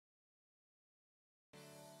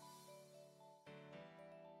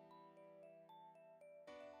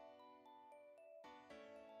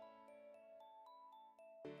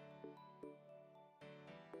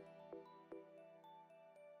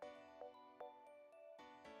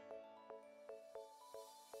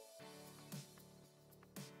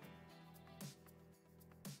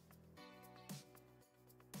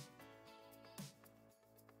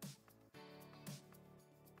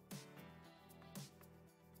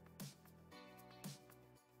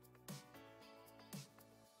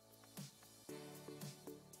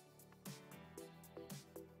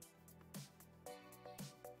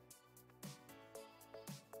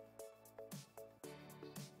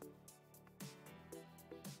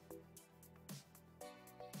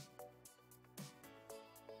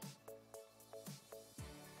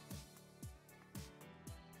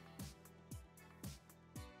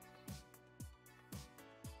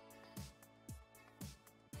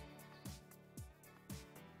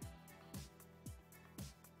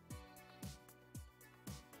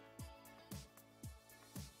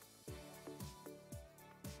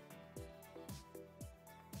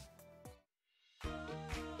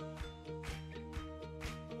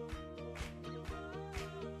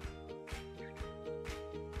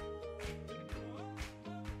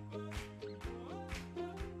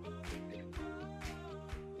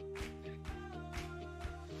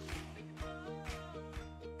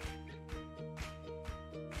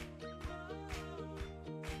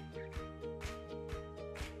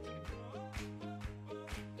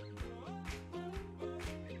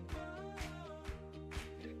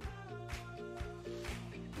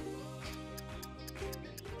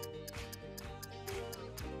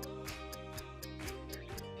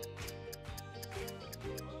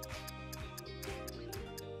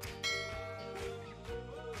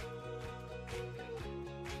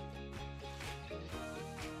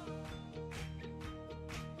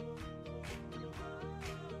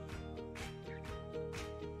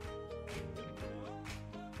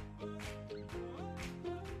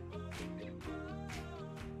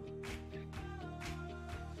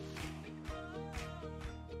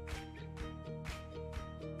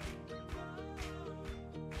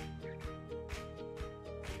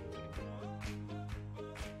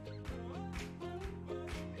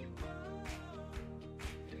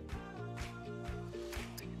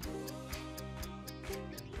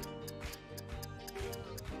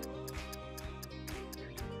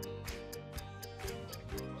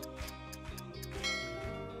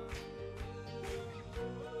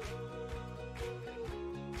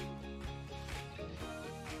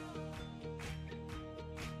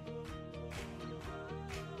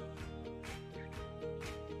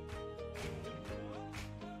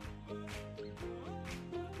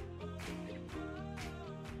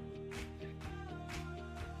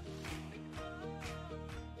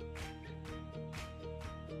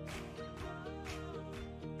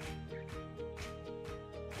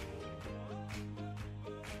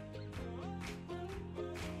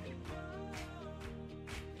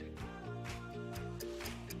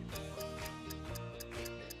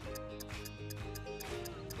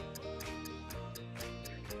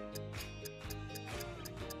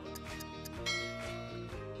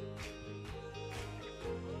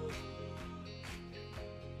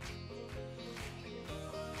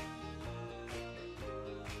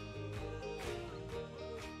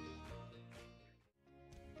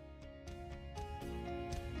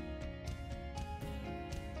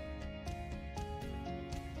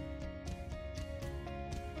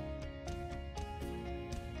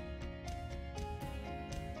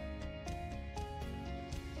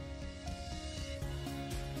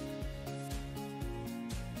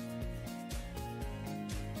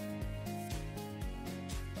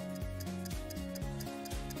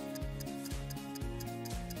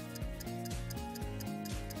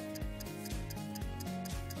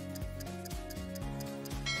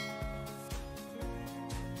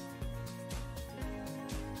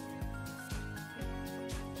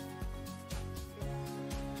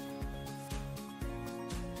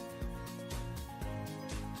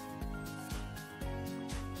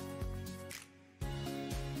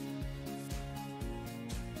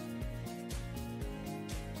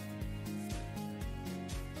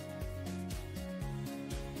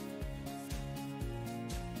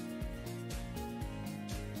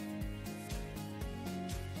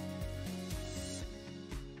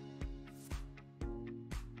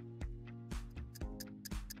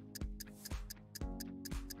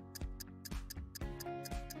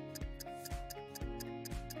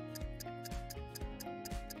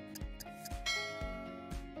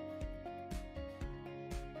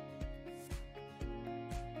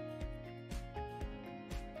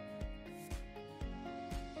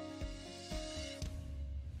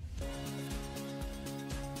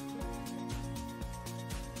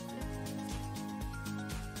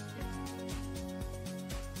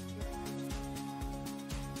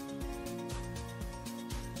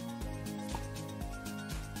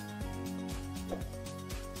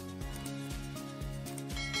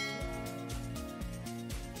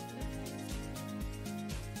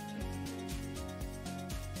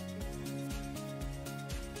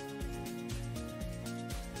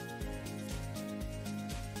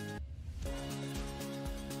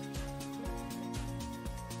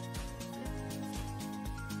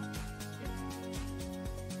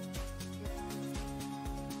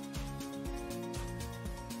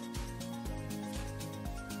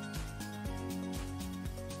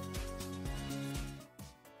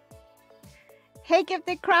Hey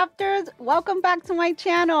gifted crafters, welcome back to my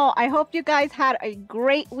channel. I hope you guys had a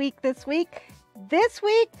great week this week. This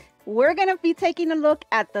week, we're gonna be taking a look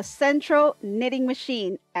at the Sentro knitting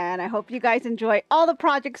machine. And I hope you guys enjoy all the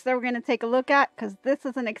projects that we're gonna take a look at because this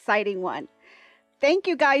is an exciting one. Thank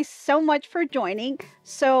you guys so much for joining.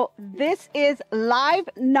 So this is live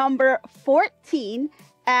number 14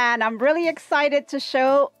 and I'm really excited to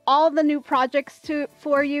show all the new projects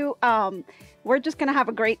for you. We're just gonna have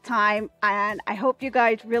a great time and I hope you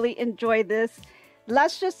guys really enjoy this.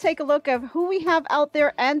 Let's just take a look at who we have out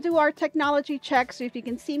there and do our technology check. So if you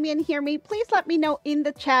can see me and hear me, please let me know in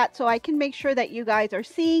the chat so I can make sure that you guys are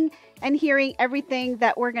seeing and hearing everything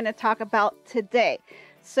that we're gonna talk about today.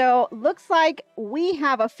 So looks like we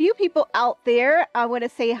have a few people out there. I want to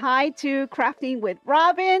say hi to Crafting with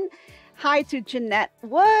Robin. Hi to Jeanette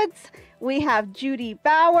Woods. We have Judy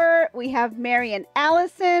Bauer. We have Marian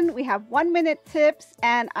Allison. We have 1 Minute Tips.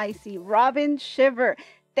 And I see Robin Shiver.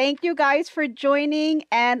 Thank you guys for joining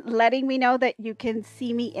and letting me know that you can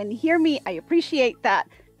see me and hear me. I appreciate that.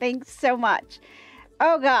 Thanks so much.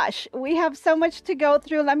 Oh gosh, we have so much to go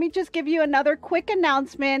through. Let me just give you another quick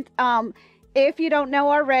announcement. If you don't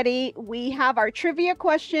know already, we have our trivia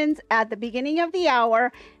questions at the beginning of the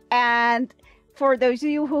hour. And for those of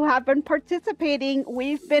you who have been participating,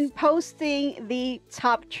 we've been posting the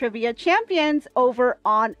top trivia champions over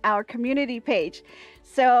on our community page.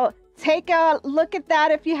 So take a look at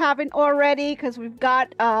that if you haven't already, because we've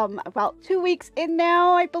got about 2 weeks in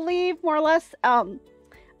now, I believe, more or less,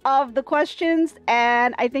 of the questions.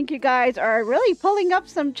 And I think you guys are really pulling up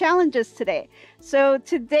some challenges today. So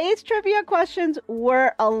today's trivia questions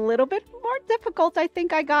were a little bit more difficult. I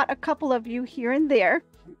think I got a couple of you here and there.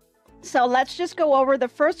 So let's just go over. The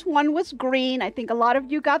first one was green. I think a lot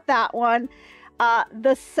of you got that one.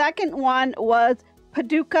 The second one was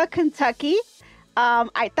Paducah, Kentucky.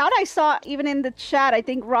 I thought I saw even in the chat, I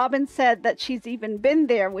think Robin said that she's even been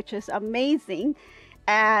there, which is amazing.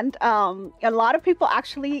 And a lot of people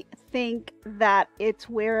actually think that it's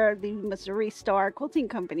where the Missouri Star Quilting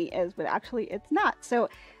Company is, but actually it's not. So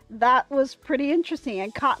that was pretty interesting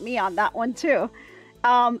and caught me on that one too.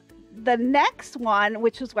 The next one,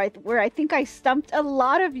 which is where I think I stumped a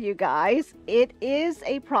lot of you guys, it is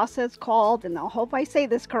a process called, and I hope I say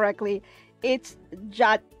this correctly, it's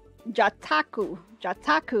Jataku,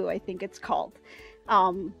 I think it's called.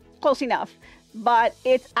 Close enough. But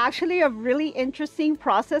it's actually a really interesting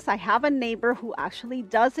process. I have a neighbor who actually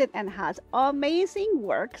does it and has amazing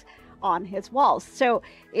works on his walls. So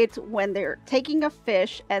it's when they're taking a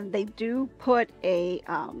fish and they do put a,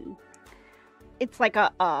 it's like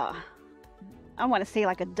a, I want to say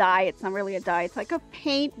like a dye. It's not really a dye. It's like a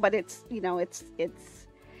paint, but it's, you know,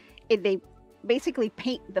 they basically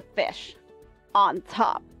paint the fish on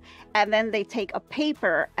top. And then they take a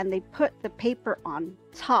paper and they put the paper on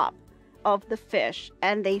top of the fish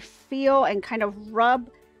and they feel and kind of rub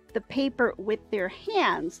the paper with their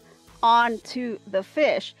hands onto the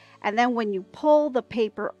fish, and then when you pull the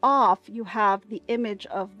paper off, you have the image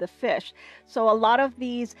of the fish. So a lot of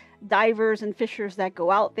these divers and fishers that go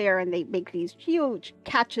out there and they make these huge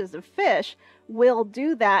catches of fish will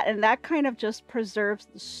do that, and that kind of just preserves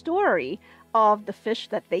the story of the fish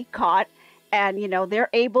that they caught. And you know, they're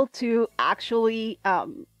able to actually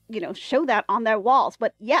you know, show that on their walls.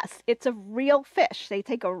 But yes, it's a real fish. They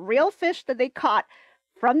take a real fish that they caught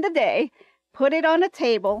from the day, put it on a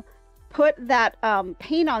table, put that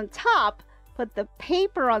paint on top, put the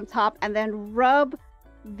paper on top, and then rub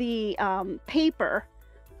the paper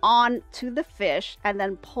onto the fish and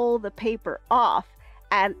then pull the paper off.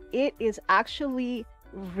 And it is actually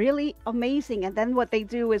really amazing. And then what they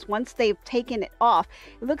do is once they've taken it off,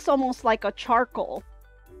 it looks almost like a charcoal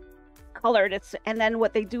colored. And then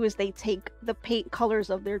what they do is they take the paint colors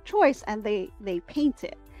of their choice and they paint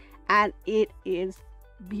it, and it is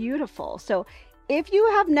beautiful. So if you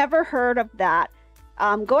have never heard of that,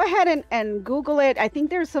 go ahead and Google it. I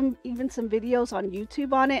think there's even some videos on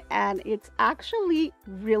YouTube on it, and it's actually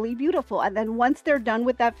really beautiful. And then once they're done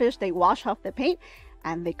with that fish, they wash off the paint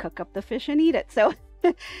and they cook up the fish and eat it. So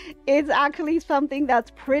it's actually something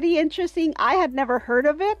that's pretty interesting. I had never heard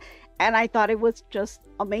of it, and I thought it was just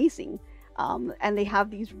amazing. And they have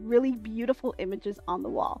these really beautiful images on the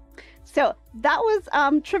wall. So that was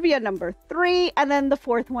trivia number 3. And then the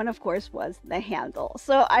fourth one, of course, was the handle.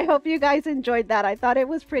 So I hope you guys enjoyed that. I thought it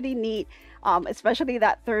was pretty neat, especially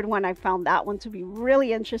that third one. I found that one to be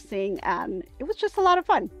really interesting, and it was just a lot of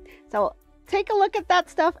fun. So take a look at that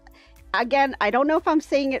stuff. Again, I don't know if I'm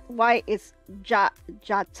saying it right. It's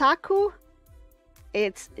Jataku.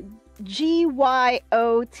 It's Gyotaku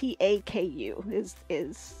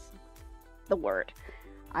is the word.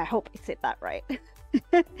 I hope I said that right.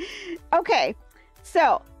 Okay,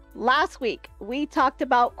 so last week we talked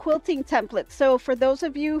about quilting templates. So for those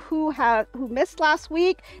of you who missed last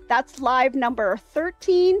week, that's live number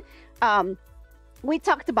 13. We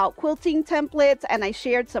talked about quilting templates, and I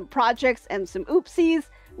shared some projects and some oopsies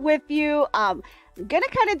with you. I'm gonna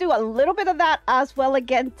kind of do a little bit of that as well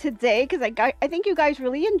again today, because I think you guys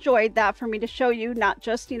really enjoyed that, for me to show you not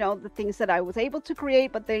just, you know, the things that I was able to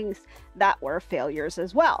create, but things that were failures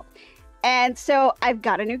as well. And so I've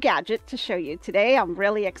got a new gadget to show you today. I'm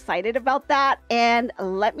really excited about that, and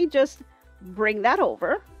let me just bring that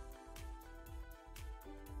over.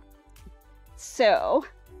 So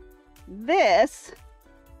this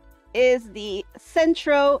is the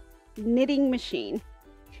Sentro knitting machine,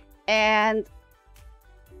 and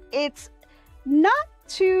it's not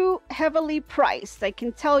too heavily priced. I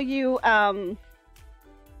can tell you, I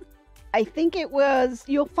think it was,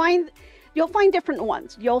 you'll find different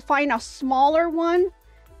ones. You'll find a smaller one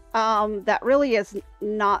that really is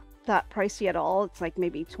not that pricey at all. It's like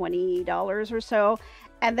maybe $20 or so.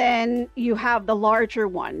 And then you have the larger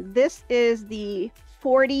one. This is the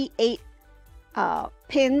 48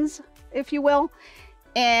 pins, if you will.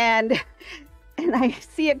 And I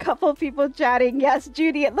see a couple of people chatting. Yes,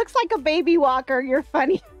 Judy, it looks like a baby walker. You're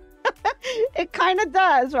funny. It kind of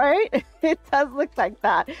does, right? It does look like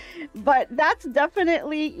that. But that's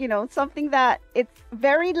definitely, you know, something that it's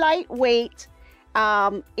very lightweight.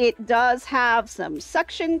 It does have some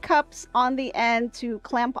suction cups on the end to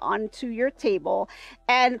clamp onto your table.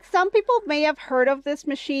 And some people may have heard of this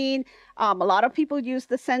machine. A lot of people use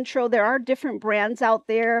the Sentro. There are different brands out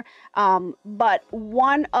there. But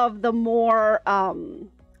one of the more,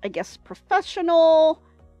 I guess, professional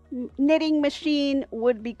knitting machine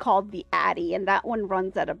would be called the Addy, and that one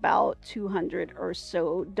runs at about $200 or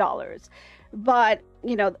so. But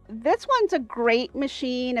you know, this one's a great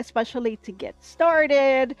machine, especially to get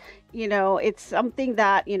started. You know, it's something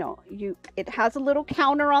that, you know, it has a little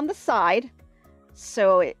counter on the side,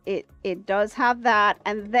 so it does have that.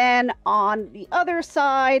 And then on the other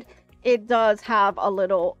side, it does have a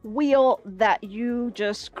little wheel that you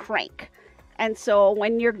just crank. And so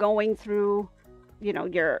when you're going through, you know,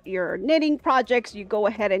 your knitting projects, you go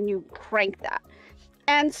ahead and you crank that.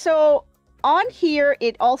 And so on here,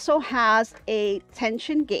 it also has a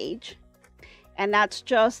tension gauge, and that's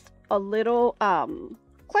just a little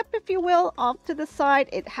clip, if you will, off to the side.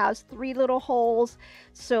 It has 3 little holes,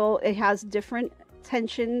 so it has different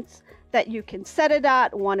tensions that you can set it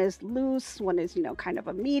at. One is loose, one is, you know, kind of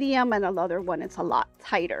a medium, and another one is a lot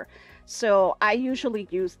tighter. So I usually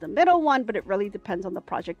use the middle one, but it really depends on the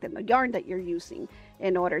project and the yarn that you're using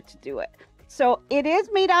in order to do it. So it is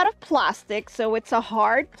made out of plastic, so it's a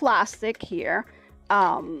hard plastic here.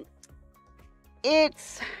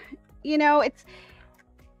 It's, you know,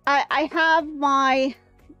 I have my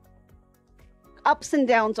ups and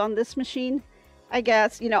downs on this machine, I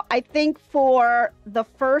guess. You know, I think for the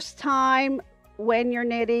first time when you're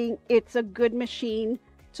knitting, it's a good machine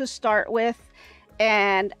to start with.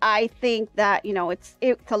 And I think that, you know, it's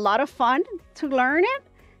a lot of fun to learn it.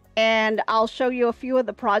 And I'll show you a few of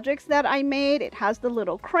the projects that I made. It has the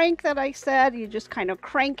little crank that I said. You just kind of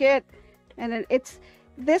crank it. And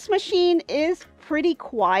this machine is pretty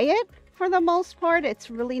quiet for the most part.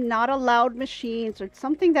 It's really not a loud machine. So it's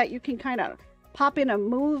something that you can kind of pop in a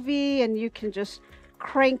movie, and you can just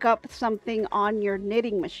crank up something on your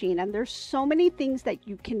knitting machine. And there's so many things that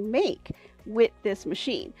you can make with this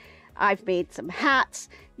machine. I've made some hats.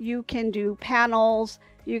 You can do panels.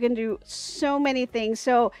 You can do so many things.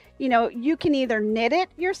 So, you know, you can either knit it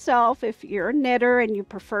yourself if you're a knitter and you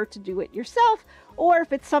prefer to do it yourself, or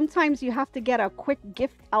if it's sometimes you have to get a quick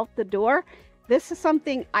gift out the door. This is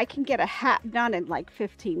something I can get a hat done in like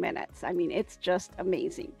 15 minutes. I mean, it's just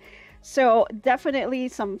amazing. So definitely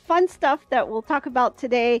some fun stuff that we'll talk about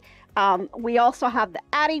today. We also have the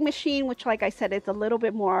Addy machine, which, like I said, it's a little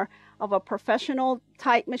bit more of a professional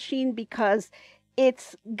type machine because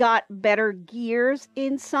it's got better gears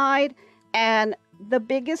inside. And the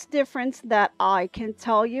biggest difference that I can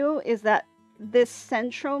tell you is that this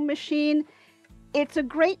Sentro machine, it's a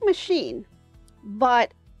great machine,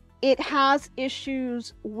 but it has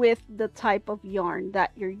issues with the type of yarn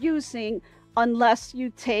that you're using unless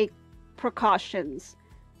you take precautions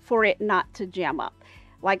for it not to jam up.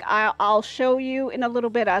 Like I'll show you in a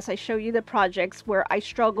little bit as I show you the projects where I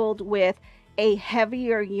struggled with a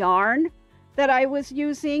heavier yarn that I was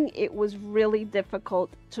using. It was really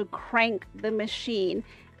difficult to crank the machine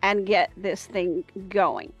and get this thing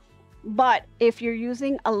going. But if you're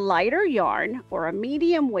using a lighter yarn or a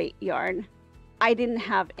medium weight yarn, I didn't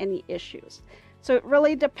have any issues. So it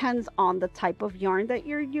really depends on the type of yarn that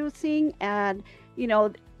you're using. And, you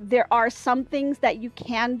know, there are some things that you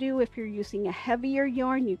can do if you're using a heavier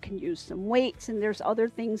yarn. You can use some weights, and there's other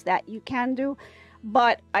things that you can do.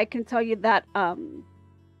 But I can tell you that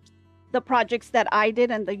the projects that I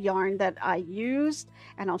did and the yarn that I used,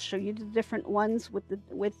 and I'll show you the different ones with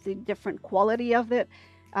the different quality of it,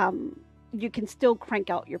 you can still crank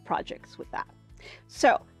out your projects with that.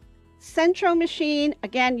 So Sentro machine,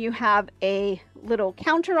 again, you have a little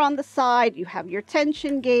counter on the side, you have your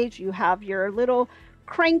tension gauge, you have your little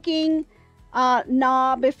cranking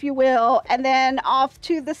knob, if you will, and then off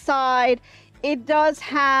to the side it does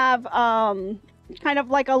have kind of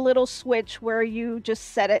like a little switch where you just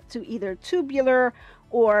set it to either tubular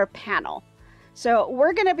or panel. So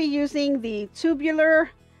we're going to be using the tubular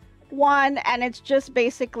one, and it's just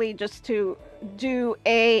basically just to do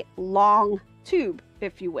a long tube,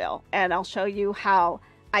 if you will, and I'll show you how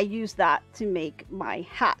I use that to make my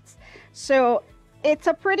hats. So it's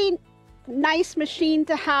a pretty nice machine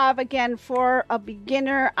to have. Again, for a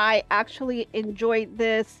beginner, I actually enjoyed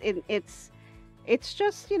this. It's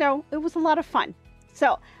just, you know, it was a lot of fun.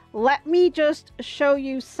 So let me just show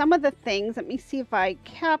you some of the things. Let me see if I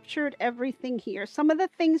captured everything here. Some of the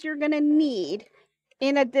things you're going to need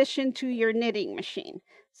in addition to your knitting machine.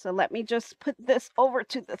 So let me just put this over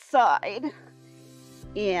to the side.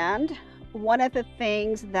 And one of the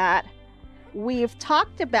things that we've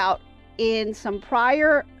talked about in some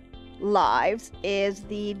prior lives is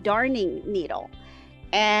the darning needle.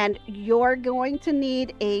 And you're going to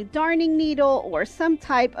need a darning needle or some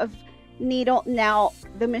type of needle. Now,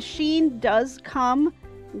 the machine does come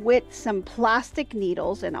with some plastic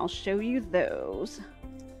needles, and I'll show you those.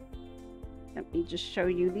 Let me just show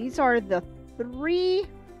you. These are the 3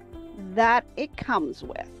 that it comes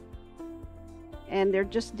with, and they're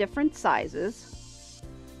just different sizes.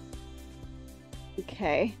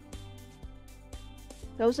 Okay,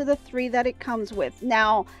 those are the 3 that it comes with.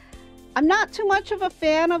 Now, I'm not too much of a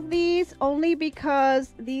fan of these, only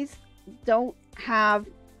because these don't have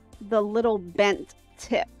the little bent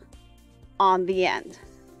tip on the end.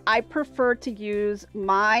 I prefer to use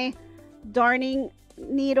my darning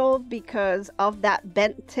needle because of that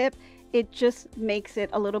bent tip. It just makes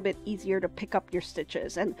it a little bit easier to pick up your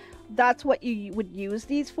stitches, and that's what you would use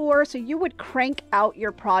these for. So you would crank out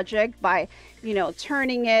your project by, you know,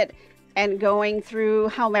 turning it and going through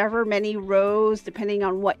however many rows depending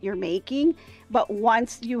on what you're making. But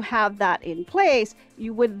once you have that in place,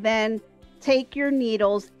 you would then take your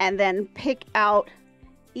needles and then pick out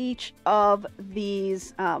each of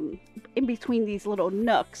these in between these little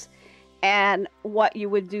nooks. And what you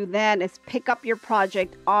would do then is pick up your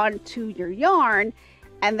project onto your yarn,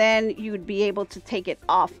 and then you would be able to take it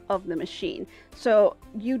off of the machine. So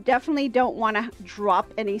you definitely don't want to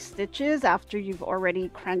drop any stitches after you've already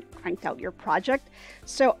cranked out your project.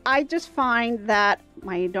 So I just find that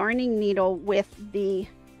my darning needle with the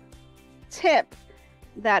tip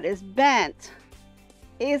that is bent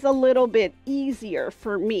is a little bit easier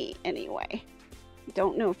for me anyway.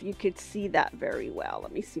 Don't know if you could see that very well.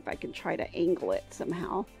 Let me see if I can try to angle it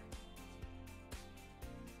somehow.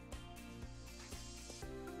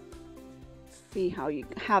 See how you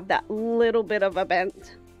have that little bit of a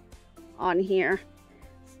bent on here.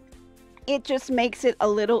 It just makes it a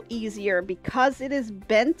little easier because it is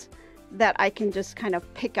bent, that I can just kind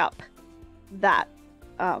of pick up that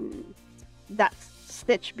that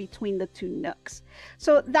stitch between the 2 nooks.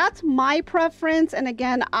 So that's my preference. And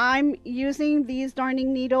again, I'm using these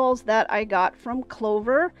darning needles that I got from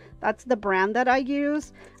Clover. That's the brand that I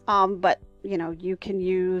use. But you know, you can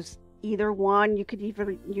use either one. You could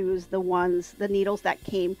even use the needles that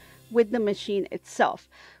came with the machine itself.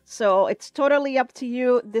 So it's totally up to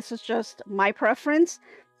you. This is just my preference.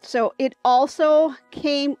 So it also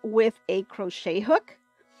came with a crochet hook,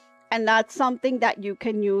 and that's something that you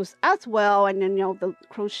can use as well. And then, you know, the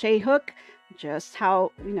crochet hook, just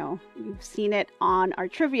how, you know, you've seen it on our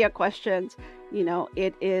trivia questions, you know,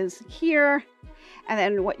 it is here. And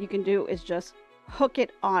then what you can do is just hook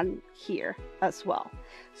it on here as well.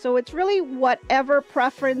 So it's really whatever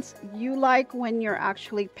preference you like when you're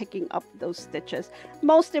actually picking up those stitches.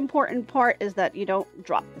 Most important part is that you don't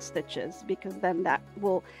drop the stitches, because then that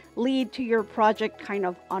will lead to your project kind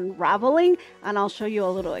of unraveling, and I'll show you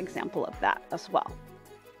a little example of that as well.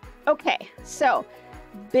 Okay, so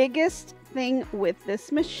biggest thing with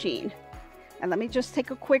this machine, and let me just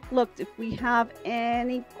take a quick look if we have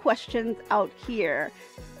any questions out here.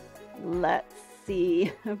 Let's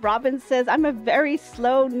see. Robin says, I'm a very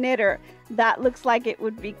slow knitter. That looks like it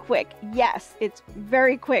would be quick. Yes, it's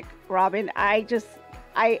very quick, Robin. I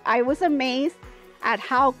was amazed at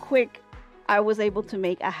how quick I was able to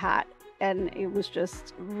make a hat, and it was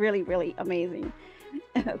just really, really amazing.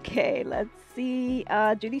 Okay, let's see.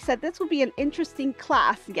 Judy said this will be an interesting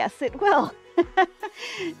class. Yes, it will.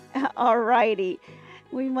 Alrighty.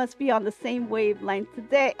 We must be on the same wavelength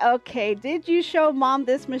today. Okay, did you show Mom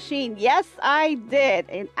this machine? Yes, I did.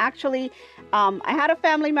 And actually, I had a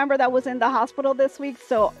family member that was in the hospital this week,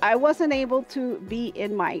 so I wasn't able to be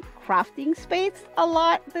in my crafting space a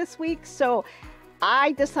lot this week. So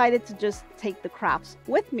I decided to just take the crafts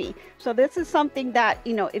with me. So this is something that,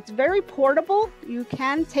 you know, it's very portable. You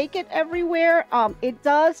can take it everywhere. It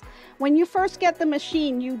does, when you first get the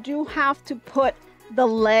machine, you do have to put the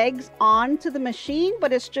legs onto the machine,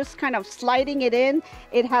 but it's just kind of sliding it in.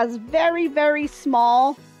 It has very, very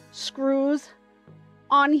small screws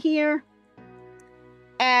on here.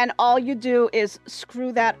 And all you do is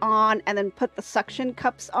screw that on and then put the suction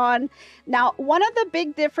cups on. Now, one of the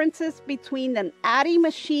big differences between an Addy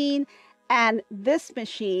machine and this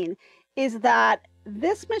machine is that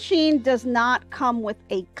this machine does not come with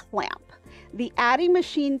a clamp. The Addy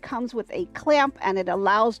machine comes with a clamp, and it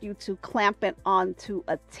allows you to clamp it onto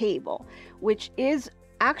a table, which is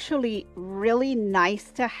actually really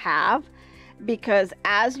nice to have, because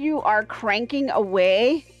as you are cranking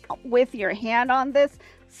away with your hand on this,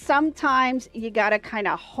 sometimes you gotta kind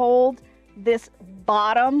of hold this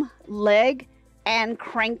bottom leg and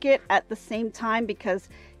crank it at the same time, because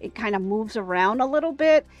it kind of moves around a little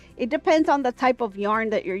bit. It depends on the type of yarn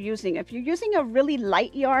that you're using. If you're using a really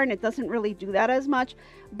light yarn, it doesn't really do that as much.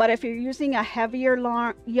 But if you're using a heavier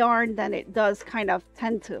yarn, then it does kind of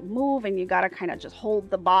tend to move, and you got to kind of just hold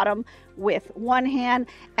the bottom with one hand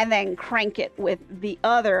and then crank it with the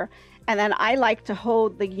other. And then I like to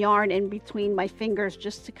hold the yarn in between my fingers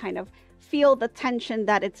just to kind of feel the tension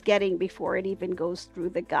that it's getting before it even goes through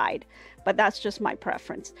the guide. But that's just my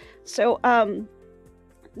preference. So,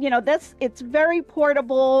 you know, it's very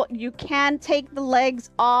portable. You can take the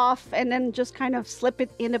legs off and then just kind of slip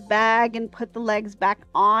it in a bag and put the legs back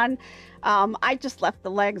on. I just left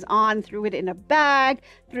the legs on, threw it in a bag,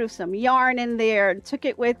 threw some yarn in there, and took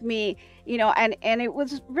it with me, you know, and it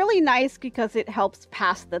was really nice because it helps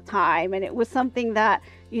pass the time. And it was something that,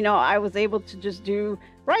 you know, I was able to just do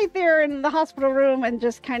right there in the hospital room and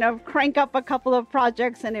just kind of crank up a couple of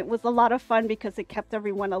projects. And it was a lot of fun because it kept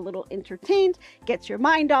everyone a little entertained, gets your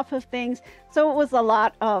mind off of things. So it was a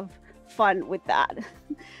lot of fun with that.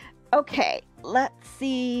 Okay, let's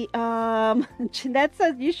see. Jeanette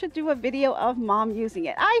says you should do a video of Mom using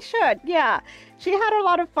it. I should, yeah. She had a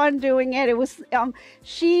lot of fun doing it. It was,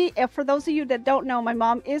 for those of you that don't know, my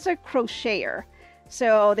mom is a crocheter.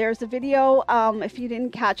 So there's a video, if you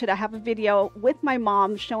didn't catch it, I have a video with my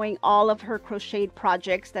mom showing all of her crocheted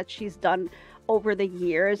projects that she's done over the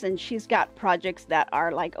years. And she's got projects that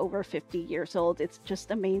are like over 50 years old. It's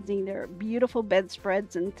just amazing. They're beautiful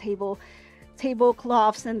bedspreads and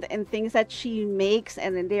tablecloths and things that she makes,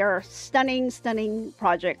 and they are stunning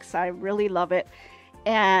projects. I really love it.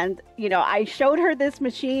 And you know, I showed her this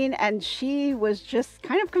machine and she was just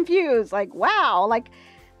kind of confused, like, wow, like,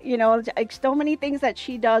 you know, like so many things that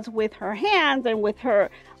she does with her hands and with her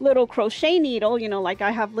little crochet needle. You know, like I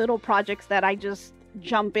have little projects that I just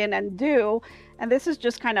jump in and do, and this is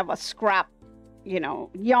just kind of a scrap, you know,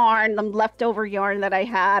 yarn, the leftover yarn that I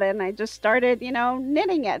had, and I just started, you know,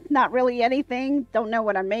 knitting it. Not really anything, don't know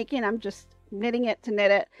what I'm making, I'm just knitting it to knit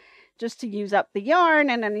it, just to use up the yarn.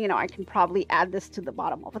 And then, you know, I can probably add this to the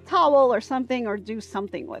bottom of a towel or something, or do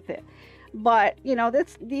something with it. But you know,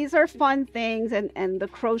 these are fun things. And the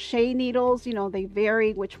crochet needles, you know, they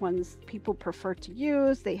vary which ones people prefer to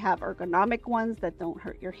use. They have ergonomic ones that don't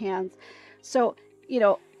hurt your hands. So, you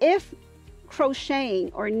know, if crocheting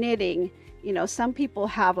or knitting, you know, some people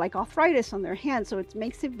have like arthritis on their hands, so it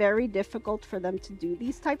makes it very difficult for them to do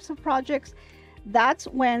these types of projects. That's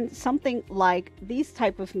when something like these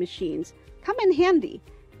type of machines come in handy,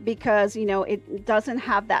 because, you know, it doesn't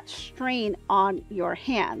have that strain on your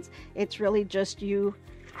hands. It's really just you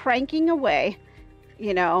cranking away,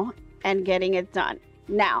 you know, and getting it done.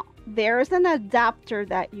 Now, there's an adapter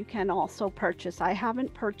that you can also purchase. I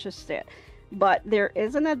haven't purchased it, but there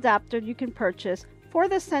is an adapter you can purchase for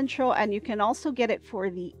the Sentro, and you can also get it for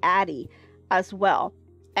the Addy as well.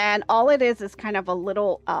 And all it is kind of a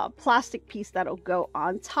little plastic piece that'll go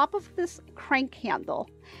on top of this crank handle.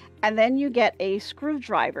 And then you get a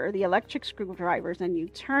screwdriver, the electric screwdrivers, and you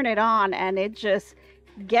turn it on and it just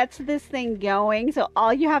gets this thing going. So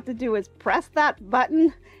all you have to do is press that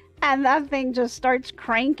button and that thing just starts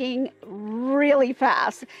cranking really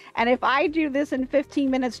fast. And if I do this in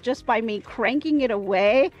 15 minutes just by me cranking it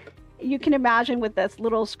away, you can imagine with this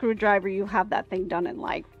little screwdriver, you have that thing done in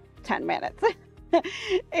like 10 minutes.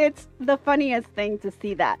 It's the funniest thing to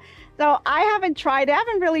see that. So I haven't tried it. I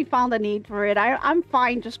haven't really found a need for it. I'm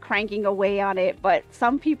fine just cranking away on it. But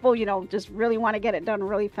some people, you know, just really want to get it done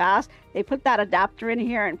really fast. They put that adapter in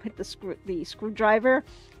here and put the screwdriver,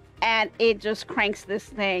 and it just cranks this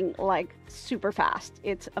thing like super fast.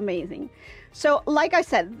 It's amazing. So like I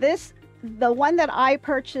said, the one that I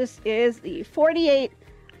purchased is the 48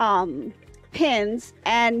 pins,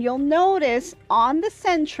 and you'll notice on the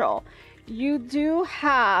Sentro you do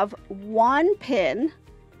have one pin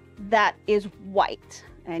that is white,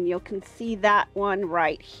 and you can see that one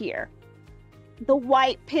right here. The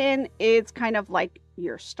white pin is kind of like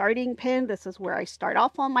your starting pin. This is where I start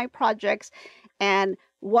off on my projects, and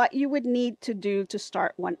what you would need to do to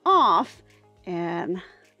start one off. And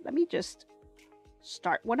let me just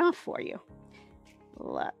start one off for you.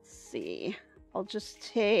 Let's see. I'll just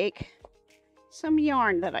take some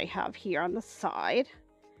yarn that I have here on the side.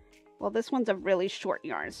 Well, this one's a really short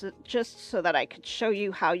yarn, so just so that I could show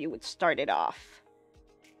you how you would start it off.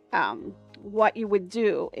 What you would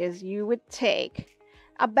do is you would take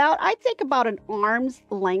I take about an arm's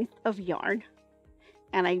length of yarn,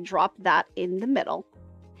 and I drop that in the middle.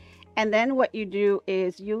 And then what you do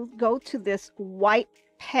is you go to this white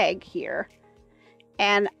peg here,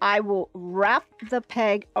 and I will wrap the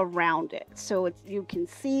peg around it. So you can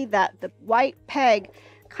see that the white peg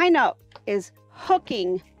kind of is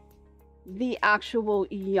hooking the actual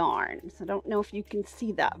yarn. So I don't know if you can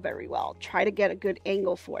see that very well. Try to get a good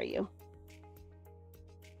angle for you.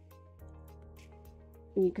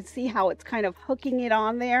 And you can see how it's kind of hooking it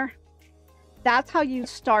on there. That's how you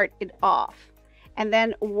start it off. And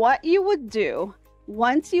then what you would do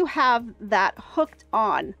once you have that hooked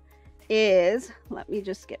on is, let me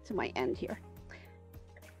just get to my end here.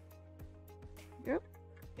 Yep,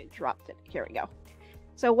 I dropped it. Here we go.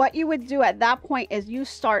 So what you would do at that point is you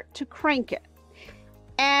start to crank it,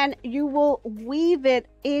 and you will weave it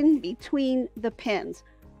in between the pins.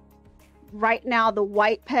 Right now the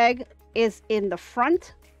white peg is in the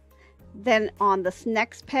front, then on this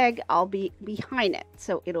next peg I'll be behind it,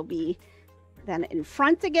 so it'll be then in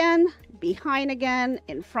front again, behind again,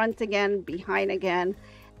 in front again, behind again.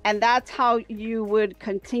 And that's how you would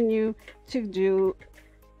continue to do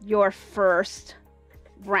your first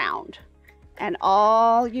round. And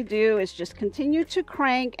all you do is just continue to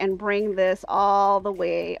crank and bring this all the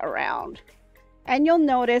way around. And you'll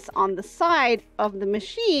notice on the side of the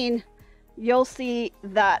machine, you'll see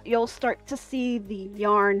that you'll start to see the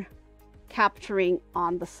yarn capturing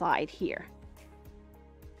on the side here.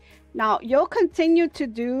 Now you'll continue to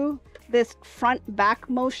do this front back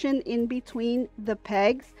motion in between the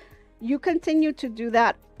pegs. You continue to do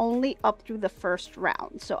that only up through the first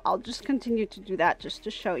round. So I'll just continue to do that just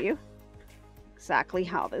to show you exactly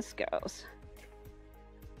how this goes.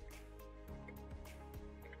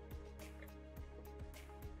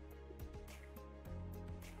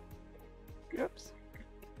 Oops,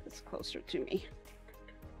 it's closer to me.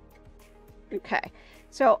 Okay,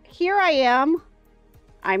 so here I am.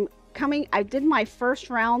 I did my first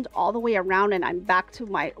round all the way around, and I'm back to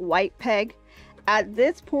my white peg. At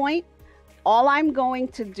this point, all I'm going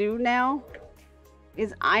to do now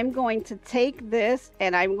is I'm going to take this,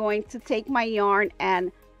 and I'm going to take my yarn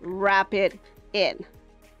and wrap it in.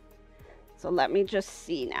 So let me just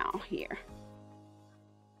see now here.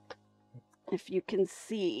 If you can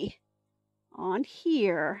see on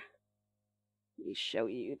here, let me show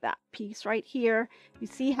you that piece right here. You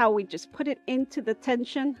see how we just put it into the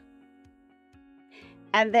tension?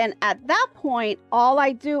 And then at that point, all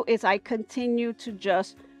I do is I continue to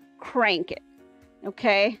just crank it,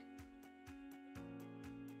 okay?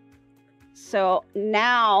 So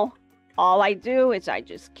now all I do is I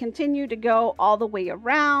just continue to go all the way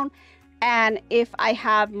around. And if I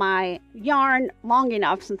have my yarn long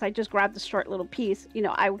enough, since I just grabbed the short little piece, you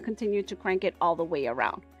know, I will continue to crank it all the way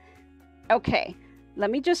around. Okay,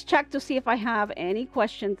 let me just check to see if I have any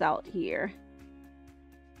questions out here.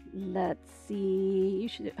 Let's see. You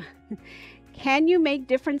should. Can you make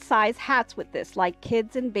different size hats with this, like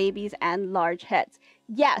kids and babies and large heads?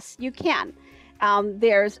 Yes, you can.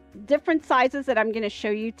 There's different sizes that I'm going to show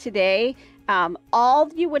you today. All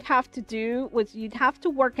you would have to do was you'd have to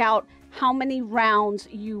work out how many rounds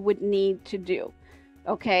you would need to do.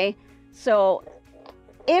 Okay, so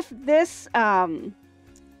if this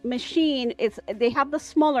machine is, they have the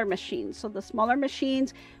smaller machines, so the smaller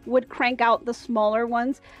machines would crank out the smaller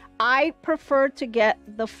ones. I prefer to get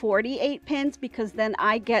the 48 pins because then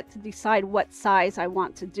I get to decide what size I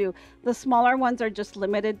want to do. The smaller ones are just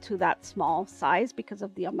limited to that small size because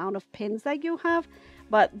of the amount of pins that you have.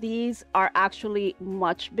 but these are actually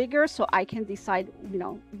much bigger, so I can decide, you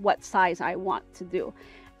know, what size I want to do.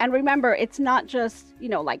 And remember, it's not just, you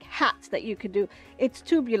know, like hats that you could do. It's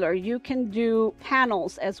tubular. You can do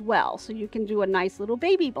panels as well. So you can do a nice little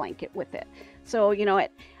baby blanket with it. So, you know,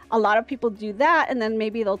 a lot of people do that, and then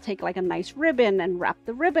maybe they'll take like a nice ribbon and wrap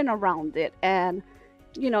the ribbon around it and,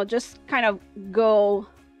 you know, just kind of go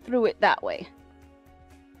through it that way.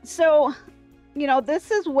 So, you know,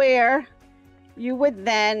 this is where you would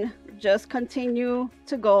then just continue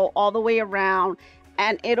to go all the way around,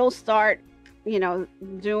 and it'll start, you know,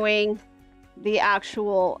 doing the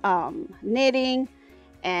actual knitting,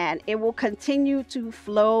 and it will continue to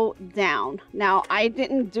flow down. Now, I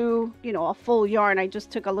didn't do, you know, a full yarn. I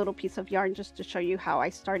just took a little piece of yarn just to show you how I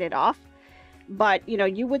started off. But, you know,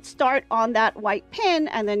 you would start on that white pin,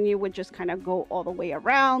 and then you would just kind of go all the way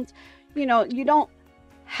around. You know, you don't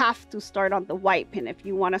have to start on the white pin. If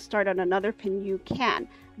you want to start on another pin, you can.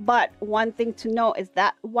 But one thing to know is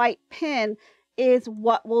that white pin is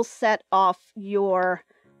what will set off your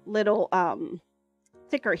little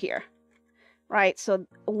ticker here, right? So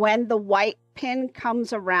when the white pin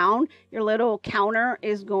comes around, your little counter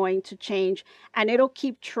is going to change, and it'll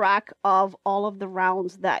keep track of all of the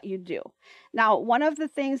rounds that you do. Now, one of the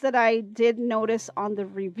things that I did notice on the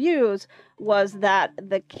reviews was that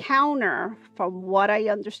the counter, from what I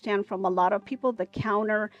understand from a lot of people, the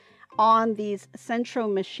counter on these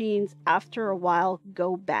Sentro machines after a while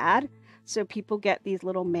go bad. So people get these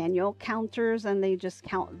little manual counters and they just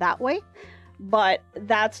count that way. But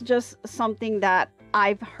that's just something that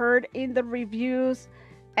I've heard in the reviews.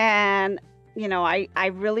 And, you know, I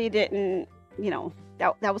really didn't, you know,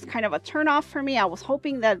 that was kind of a turnoff for me. I was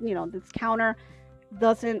hoping that, you know, this counter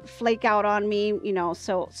doesn't flake out on me, you know.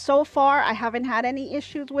 So far I haven't had any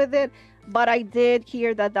issues with it, but I did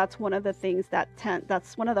hear that that's one of the things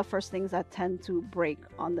that's one of the first things that tend to break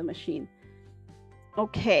on the machine.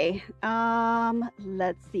 Okay,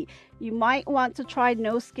 let's see. You might want to try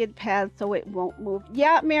no skid pads so it won't move.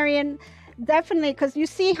 Yeah, Marion, definitely, because you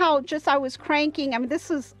see how just I was cranking. I mean, this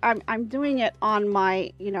is I'm doing it on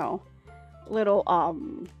my, you know, little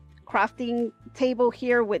crafting table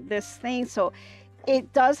here with this thing. So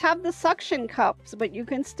it does have the suction cups, but you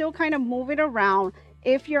can still kind of move it around.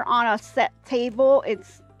 If you're on a set table,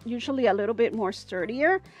 it's usually a little bit more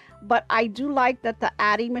sturdier. But I do like that the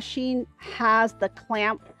Addy machine has the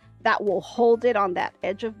clamp that will hold it on that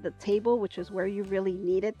edge of the table, which is where you really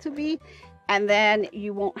need it to be. And then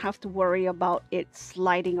you won't have to worry about it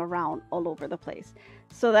sliding around all over the place.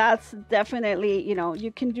 So that's definitely, you know,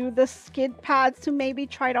 you can do the skid pads to maybe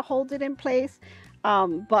try to hold it in place.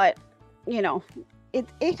 But, you know,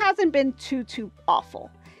 it hasn't been too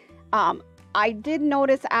awful. I did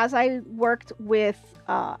notice as I worked with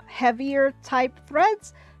heavier type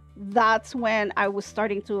threads, that's when I was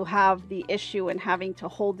starting to have the issue and having to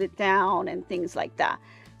hold it down and things like that.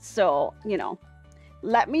 So, you know,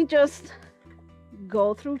 let me just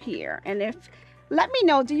go through here. And let me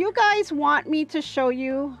know, do you guys want me to show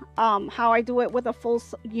you how I do it with a full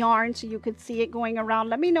yarn so you could see it going around?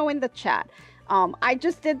 Let me know in the chat. I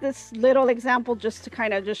just did this little example just to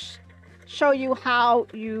kind of just show you how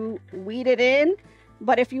you weed it in.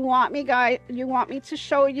 But if you want me, to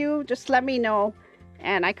show you, just let me know.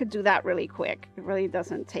 And I could do that really quick. It really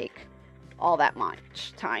doesn't take all that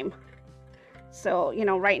much time. So, you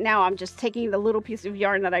know, right now I'm just taking the little piece of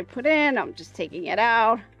yarn that I put in. I'm just taking it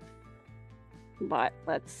out. But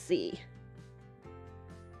let's see.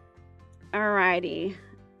 Alrighty.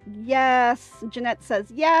 Yes. Jeanette says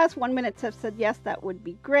yes. 1 minute Tiff said yes. That would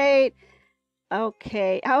be great.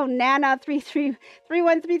 Okay. Oh, Nana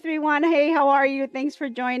 31331. Hey, how are you? Thanks for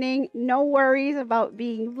joining. No worries about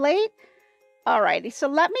being late. Alrighty, so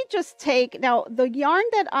let me just take, now the yarn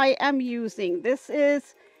that I am using,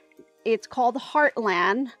 it's called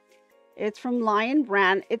Heartland. It's from Lion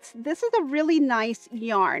Brand. This is a really nice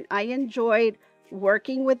yarn. I enjoyed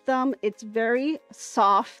working with them. It's very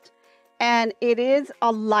soft and it is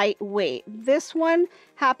a lightweight. This one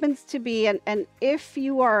happens to be, and if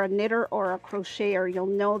you are a knitter or a crocheter, you'll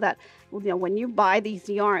know that, you know, when you buy these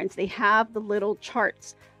yarns, they have the little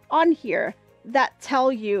charts on here that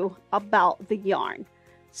tell you about the yarn.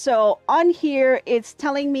 So on here, it's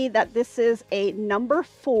telling me that this is a number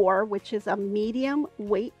 4, which is a medium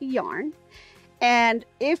weight yarn. And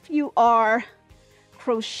if you are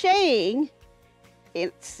crocheting,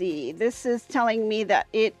 let's see, this is telling me that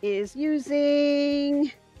it is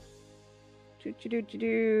using,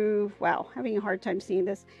 wow, having a hard time seeing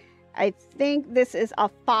this. I think this is a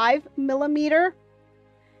 5mm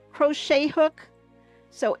crochet hook.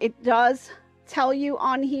 So it does tell you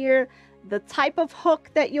on here the type of hook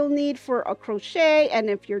that you'll need for a crochet, and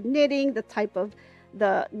if you're knitting, the type of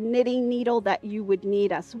the knitting needle that you would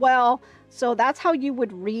need as well. So that's how you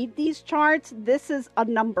would read these charts. This is a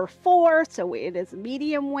number 4, so it is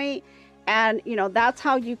medium weight. And you know, that's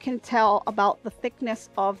how you can tell about the thickness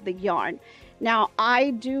of the yarn. Now,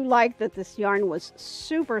 I do like that this yarn was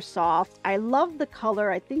super soft. I love the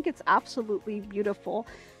color. I think it's absolutely beautiful.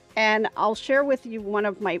 And I'll share with you one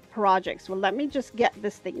of my projects. Well, let me just get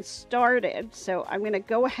this thing started. So I'm going to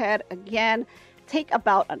go ahead again, take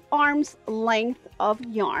about an arm's length of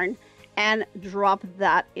yarn and drop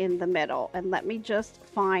that in the middle. And let me just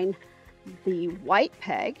find the white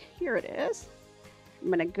peg. Here it is. I'm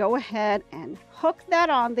going to go ahead and hook that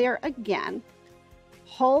on there again.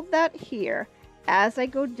 Hold that here as I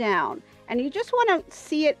go down. And you just want to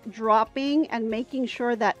see it dropping and making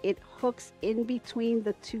sure that it hooks in between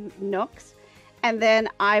the 2 nooks. And then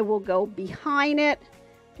I will go behind it,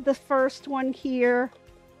 the first one here,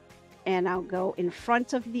 and I'll go in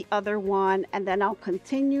front of the other one, and then I'll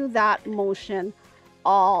continue that motion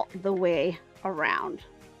all the way around.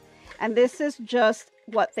 And this is just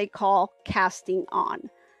what they call casting on.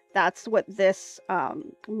 That's what this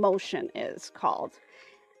motion is called.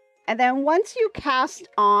 And then once you cast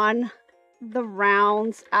on the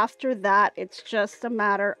rounds, after that, it's just a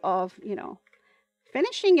matter of, you know,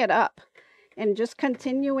 finishing it up and just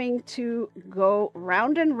continuing to go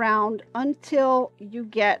round and round until you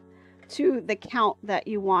get to the count that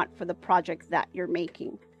you want for the project that you're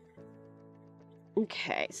making.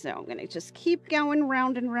 Okay, so I'm going to just keep going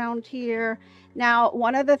round and round here. Now,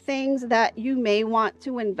 one of the things that you may want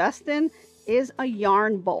to invest in is a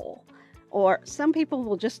yarn bowl. Or some people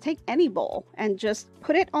will just take any bowl and just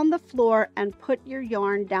put it on the floor and put your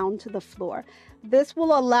yarn down to the floor. This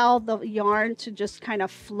will allow the yarn to just kind of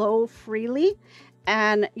flow freely,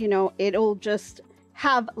 and you know, it'll just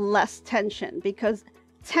have less tension, because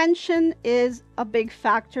tension is a big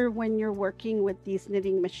factor when you're working with these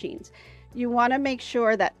knitting machines. You want to make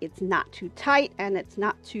sure that it's not too tight and it's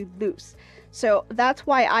not too loose. So that's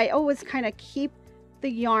why I always kind of keep the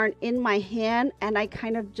yarn in my hand, and I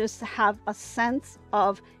kind of just have a sense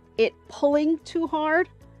of it pulling too hard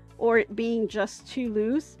or it being just too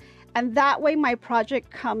loose. And that way my project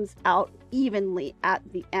comes out evenly at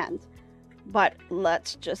the end. But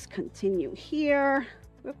let's just continue here.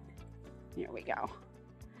 Whoop. Here we go.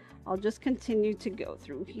 I'll just continue to go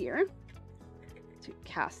through here to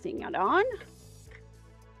casting it on.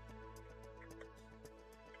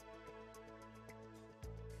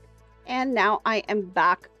 And now I am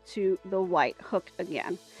back to the white hook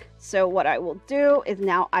again. So what I will do is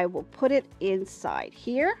now I will put it inside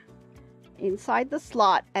here, inside the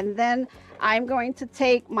slot, and then I'm going to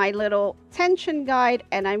take my little tension guide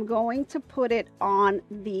and I'm going to put it on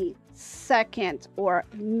the second or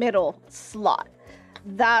middle slot.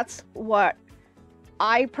 That's what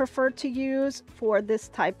I prefer to use for this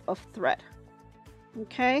type of thread.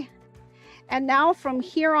 Okay. And now from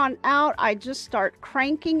here on out, I just start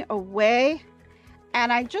cranking away,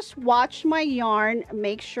 and I just watch my yarn,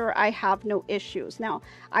 make sure I have no issues. Now,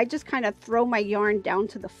 I just kind of throw my yarn down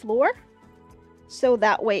to the floor, so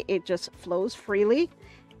that way it just flows freely.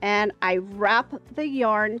 And I wrap the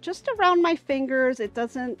yarn just around my fingers. It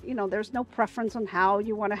doesn't, you know, there's no preference on how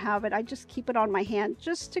you want to have it. I just keep it on my hand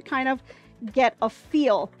just to kind of get a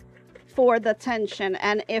feel for the tension.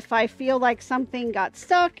 And if I feel like something got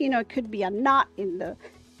stuck, you know, it could be a knot in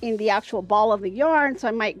the actual ball of the yarn, so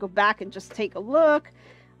I might go back and just take a look.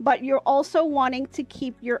 But you're also wanting to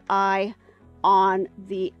keep your eye on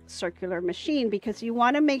the circular machine, because you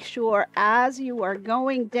want to make sure as you are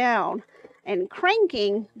going down and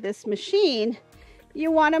cranking this machine,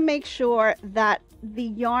 you want to make sure that the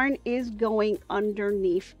yarn is going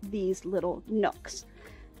underneath these little nooks,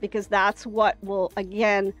 because that's what will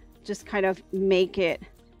again just kind of make it,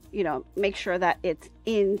 you know, make sure that it's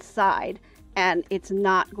inside and it's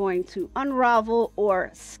not going to unravel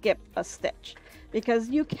or skip a stitch, because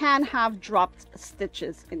you can have dropped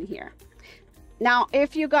stitches in here. Now,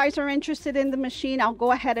 if you guys are interested in the machine, I'll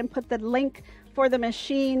go ahead and put the link for the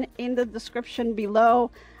machine in the description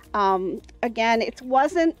below. Again, it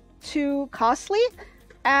wasn't too costly,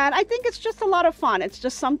 and I think it's just a lot of fun. It's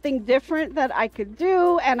just something different that I could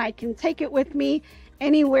do, and I can take it with me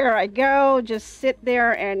anywhere I go. Just sit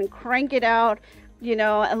there and crank it out, you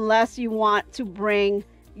know, unless you want to bring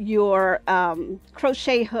your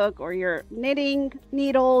crochet hook or your knitting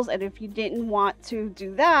needles. And if you didn't want to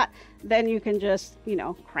do that, then you can just, you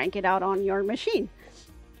know, crank it out on your machine.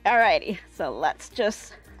 Alrighty, so let's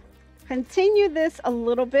just continue this a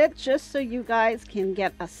little bit just so you guys can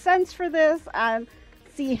get a sense for this and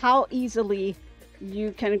see how easily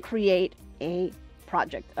you can create a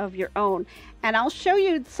project of your own. And I'll show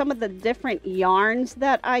you some of the different yarns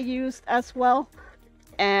that I used as well.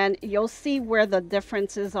 And you'll see where the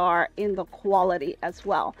differences are in the quality as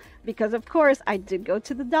well. Because of course I did go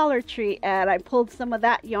to the Dollar Tree and I pulled some of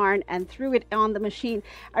that yarn and threw it on the machine.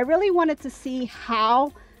 I really wanted to see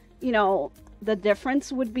how, you know, the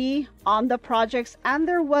difference would be on the projects, and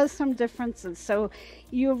there was some differences. So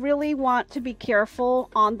you really want to be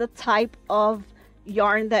careful on the type of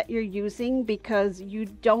yarn that you're using, because you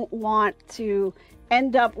don't want to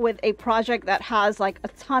end up with a project that has like a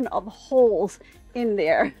ton of holes in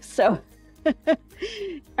there. So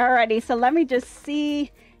alrighty, so let me just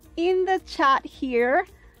see in the chat here.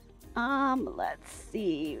 Let's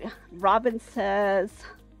see. Robin says,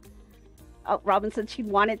 oh, Robin said she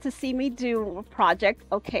wanted to see me do a project.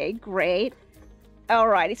 Okay, great.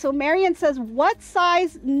 Alrighty, so Marion says, what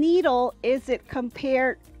size needle is it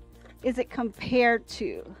compared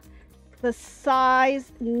to? The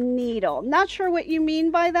size needle. Not sure what you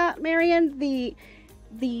mean by that, Marion. The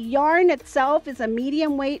yarn itself is a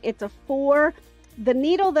medium weight. It's a 4. The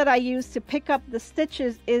needle that I use to pick up the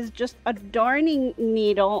stitches is just a darning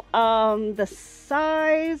needle. The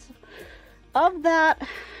size of that,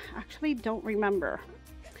 actually don't remember.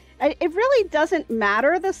 It really doesn't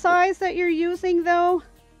matter the size that you're using though.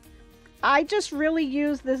 I just really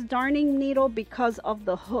use this darning needle because of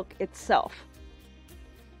the hook itself.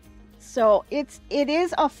 So it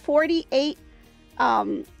is a 48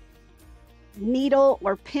 needle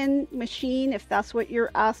or pin machine, if that's what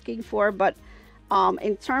you're asking for. But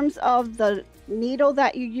in terms of the needle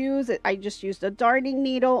that you use, I just used a darning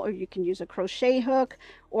needle, or you can use a crochet hook,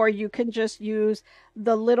 or you can just use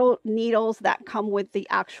the little needles that come with the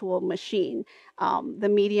actual machine. The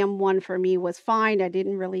medium one for me was fine. I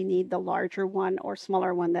didn't really need the larger one or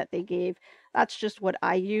smaller one that they gave. That's just what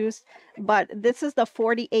I used. But this is the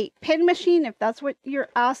 48 pin machine, if that's what you're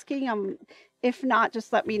asking. If not,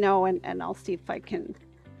 just let me know and I'll see if I can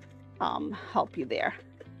help you there.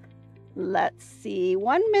 Let's see.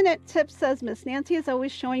 1 minute tip says, Miss Nancy is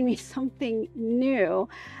always showing me something new.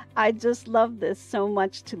 I just love this so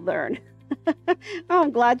much to learn. Oh,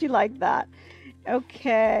 I'm glad you like that.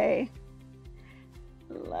 Okay.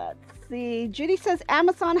 Let's see. Judy says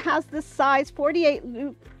Amazon has this size 48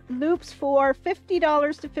 loops for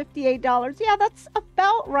 $50 to $58. Yeah, that's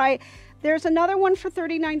about right. There's another one for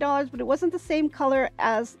 $39, but it wasn't the same color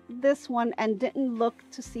as this one and didn't look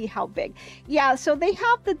to see how big. Yeah, so they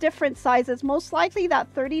have the different sizes. Most likely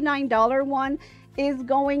that $39 one is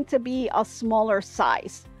going to be a smaller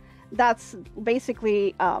size. That's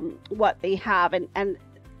basically what they have. And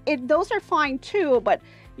those are fine too, but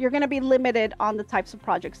you're going to be limited on the types of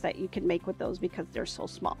projects that you can make with those because they're so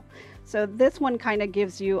small. So this one kind of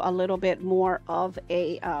gives you a little bit more of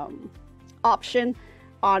a option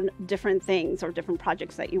on different things or different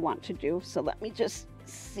projects that you want to do. So let me just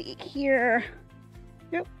see here.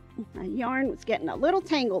 Yep, my yarn was getting a little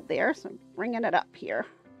tangled there, so I'm bringing it up here.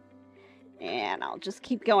 And I'll just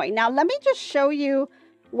keep going. Now let me just show you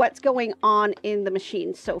what's going on in the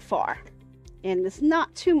machine so far. And there's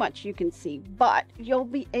not too much you can see, but you'll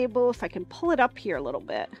be able, if I can pull it up here a little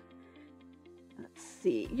bit. Let's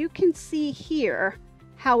see, you can see here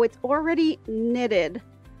how it's already knitted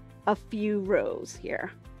a few rows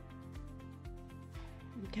here.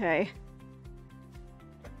 Okay.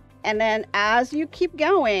 And then as you keep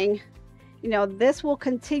going, you know, this will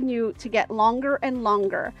continue to get longer and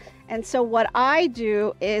longer. And so what I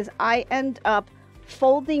do is I end up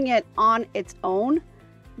folding it on its own,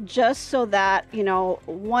 just so that, you know,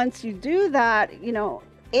 once you do that, you know,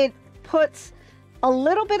 it puts a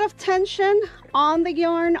little bit of tension on the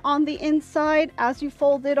yarn on the inside as you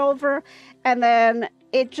fold it over, and then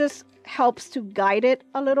it just helps to guide it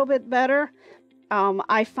a little bit better.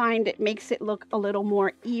 I find it makes it look a little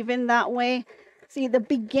more even that way. See, the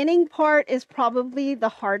beginning part is probably the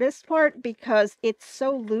hardest part because it's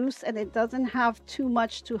so loose and it doesn't have too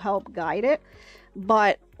much to help guide it.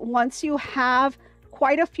 But once you have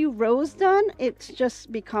quite a few rows done, it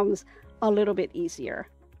just becomes a little bit easier.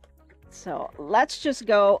 So let's just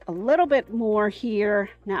go a little bit more here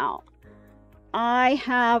now. I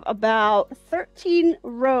have about 13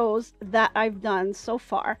 rows that I've done so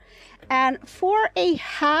far. And for a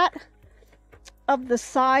hat of the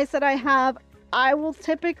size that I have, I will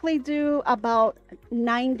typically do about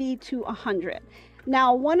 90 to 100.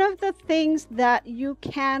 Now, one of the things that you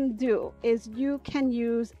can do is you can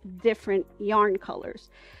use different yarn colors.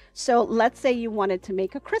 So let's say you wanted to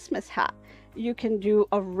make a Christmas hat. You can do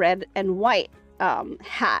a red and white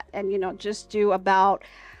hat, and, you know, just do about,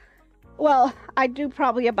 Well, I do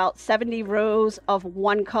probably about 70 rows of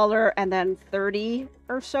one color and then 30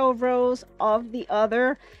 or so rows of the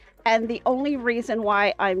other. And the only reason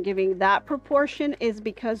why I'm giving that proportion is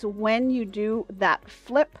because when you do that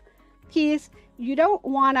flip piece, you don't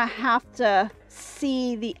want to have to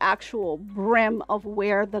see the actual brim of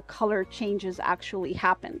where the color changes actually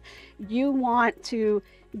happen. You want to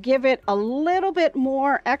give it a little bit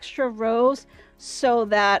more extra rows so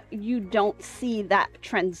that you don't see that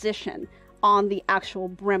transition on the actual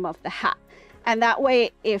brim of the hat. And that way,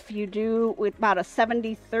 if you do with about a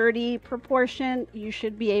 70-30 proportion, you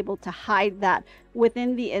should be able to hide that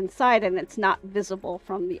within the inside and it's not visible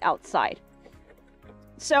from the outside.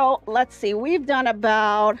 So let's see, we've done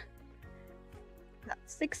about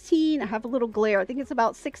 16, I have a little glare, I think it's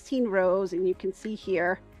about 16 rows, and you can see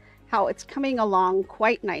here how it's coming along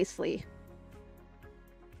quite nicely.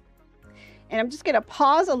 And I'm just going to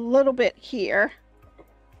pause a little bit here.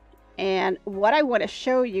 And what I want to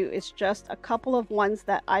show you is just a couple of ones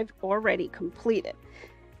that I've already completed.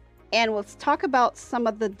 And let's talk about some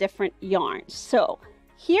of the different yarns. So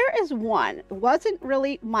here is one. It wasn't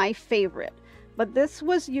really my favorite, but this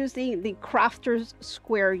was using the Crafter's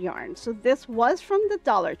Square yarn. So this was from the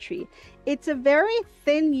Dollar Tree. It's a very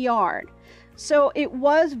thin yarn. So it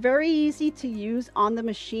was very easy to use on the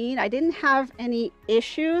machine. I didn't have any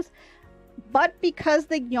issues. But because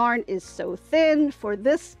the yarn is so thin for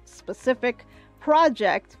this specific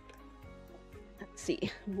project, let's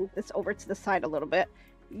see, move this over to the side a little bit,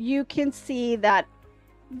 you can see that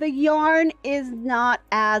the yarn is not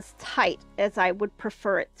as tight as I would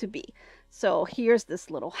prefer it to be. So here's this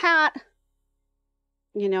little hat,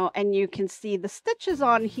 you know, and you can see the stitches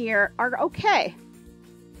on here are okay.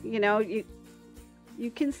 You know,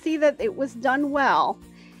 you can see that it was done well.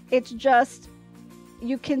 It's just,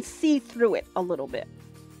 you can see through it a little bit,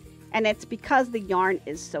 and it's because the yarn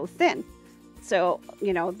is so thin. So,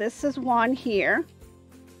 you know, this is one here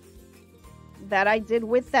that I did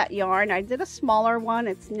with that yarn. I did a smaller one.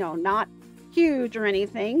 It's, you know, not huge or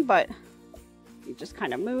anything, but you just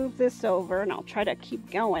kind of move this over, and I'll try to keep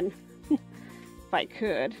going if I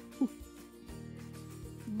could.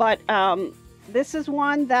 But this is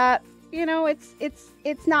one that, you know,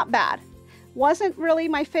 it's not bad. Wasn't really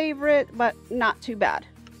my favorite, but not too bad.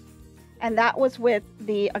 And that was with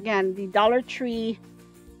the, again, the Dollar Tree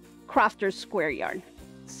Crafter's Square yarn.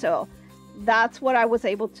 So that's what I was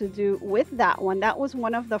able to do with that one. That was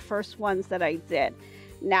one of the first ones that I did.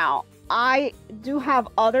 Now, I do have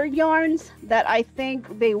other yarns that I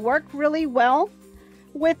think they work really well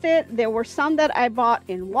with it. There were some that I bought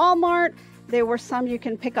in Walmart. There were some you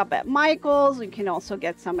can pick up at Michael's. You can also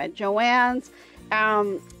get some at Joann's.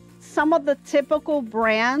 Some of the typical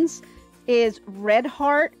brands is Red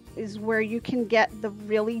Heart is where you can get the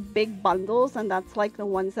really big bundles, and that's like the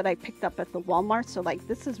ones that I picked up at the Walmart. So like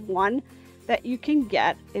this is one that you can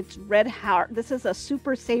get. It's Red Heart. This is a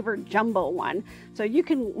Super Saver Jumbo one. So you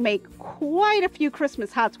can make quite a few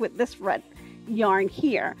Christmas hats with this red yarn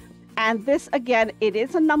here. And this, again, it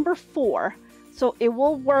is a number 4, so it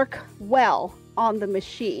will work well on the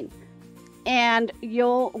machine. And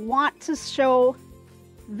you'll want to show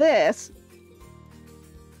this,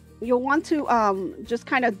 you'll want to just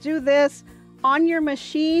kind of do this on your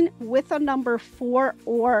machine with a number 4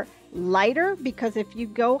 or lighter, because if you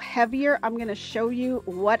go heavier, I'm going to show you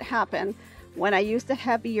what happened when I used a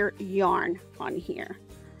heavier yarn on here,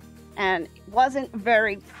 and it wasn't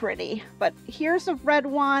very pretty. But here's a red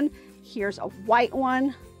one, here's a white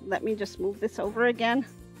one. Let me just move this over again.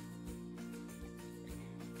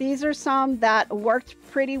 These are some that worked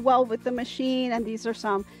pretty well with the machine, and these are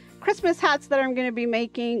some Christmas hats that I'm going to be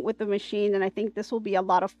making with the machine, and I think this will be a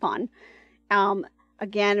lot of fun.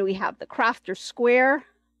 Again, we have the Crafter's Square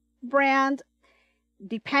brand.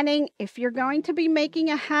 Depending if you're going to be making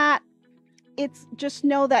a hat, it's just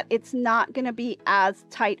know that it's not going to be as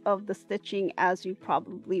tight of the stitching as you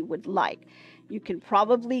probably would like. You can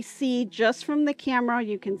probably see just from the camera,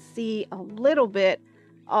 you can see a little bit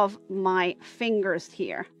of my fingers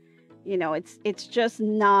here. You know, it's just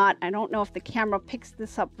not, I don't know if the camera picks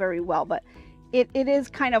this up very well, but it is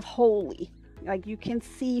kind of holy. Like you can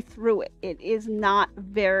see through it. It is not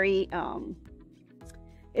very,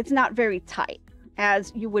 it's not very tight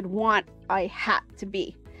as you would want a hat to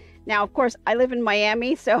be. Now, of course, I live in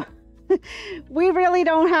Miami, so we really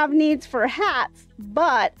don't have needs for hats,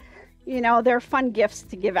 but you know, they're fun gifts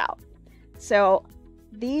to give out. So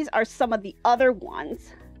these are some of the other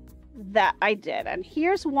ones that I did. And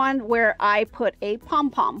here's one where I put a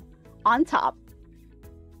pom-pom on top.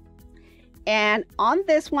 And on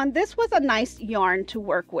this one, this was a nice yarn to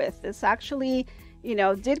work with. This actually, you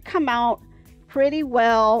know, did come out pretty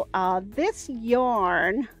well. This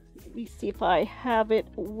yarn, let me see if I have it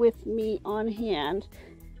with me on hand,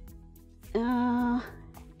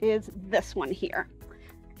 is this one here.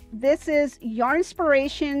 This is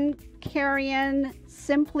Yarnspiration Carrion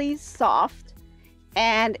Simply Soft,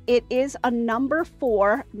 and it is a number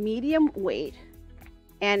 4 medium weight.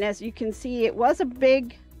 And as you can see, it was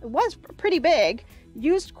pretty big.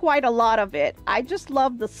 Used quite a lot of it. I just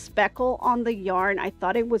love the speckle on the yarn. I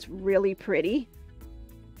thought it was really pretty.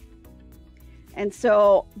 And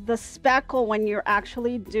so the speckle, when you're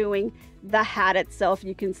actually doing the hat itself,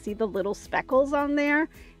 you can see the little speckles on there.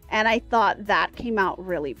 And I thought that came out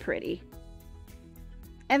really pretty.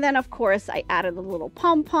 And then of course I added a little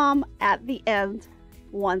pom-pom at the end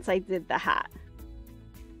once I did the hat.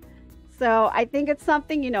 So I think it's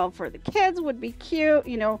something, you know, for the kids would be cute.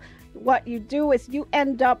 You know, what you do is you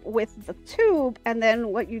end up with the tube, and then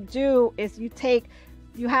what you do is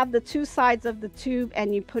you have the 2 sides of the tube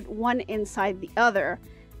and you put one inside the other,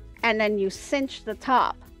 and then you cinch the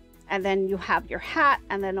top, and then you have your hat,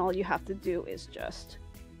 and then all you have to do is just,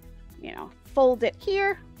 you know, fold it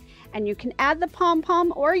here, and you can add the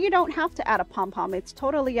pom-pom, or you don't have to add a pom-pom. It's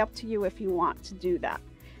totally up to you if you want to do that.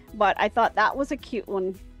 But I thought that was a cute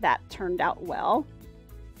one that turned out well.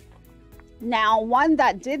 Now, one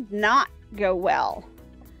that did not go well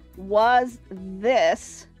was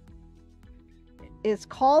this. It's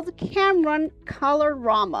called Cameron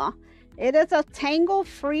Colorama. It is a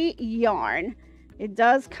tangle-free yarn. It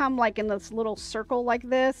does come like in this little circle like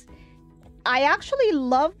this. I actually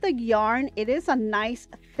love the yarn. It is a nice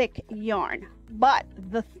thick yarn, but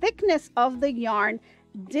the thickness of the yarn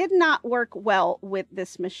did not work well with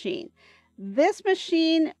this machine. This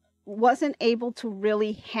machine wasn't able to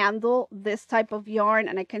really handle this type of yarn,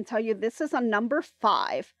 and I can tell you this is a number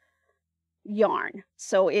 5 yarn,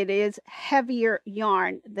 so it is heavier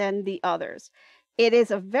yarn than the others. It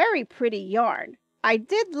is a very pretty yarn. I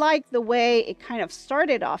did like the way it kind of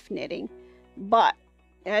started off knitting, but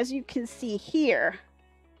as you can see here,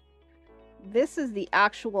 this is the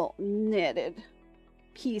actual knitted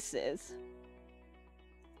pieces.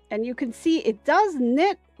 And you can see it does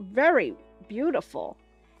knit very beautiful.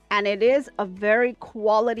 And it is a very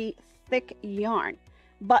quality thick yarn.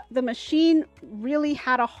 But the machine really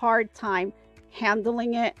had a hard time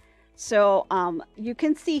handling it. So you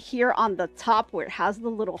can see here on the top where it has the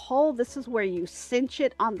little hole, this is where you cinch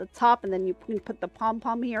it on the top, and then you can put the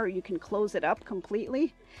pom-pom here, or you can close it up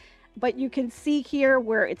completely. But you can see here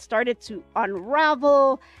where it started to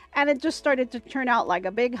unravel, and it just started to turn out like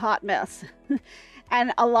a big hot mess.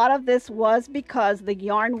 And a lot of this was because the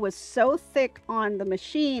yarn was so thick on the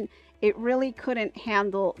machine, it really couldn't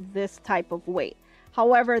handle this type of weight.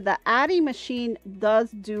 However, the Addi machine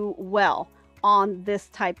does do well on this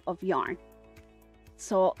type of yarn.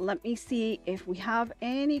 So let me see if we have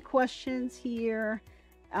any questions here.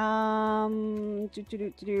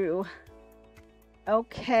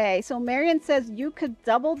 Okay, so Marion says you could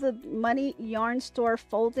double the money yarn store,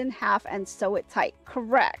 fold in half and sew it tight.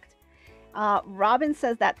 Correct. Robin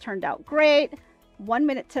says that turned out great. 1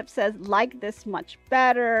 Minute Tip says like this much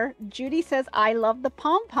better. Judy says I love the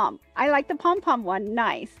pom-pom. I like the pom-pom one.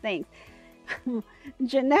 Nice, thanks.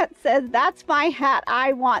 Jeanette says that's my hat.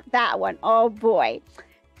 I want that one. Oh boy.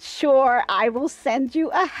 Sure, I will send you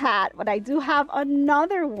a hat, but I do have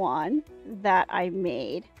another one that I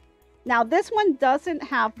made. Now this one doesn't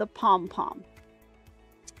have the pom-pom.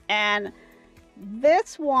 And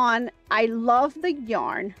this one, I love the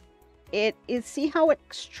yarn. It is, see how it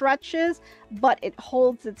stretches, but it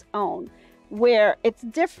holds its own. Where it's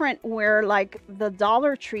different, where like the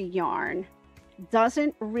Dollar Tree yarn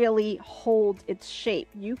doesn't really hold its shape.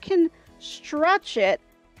 You can stretch it,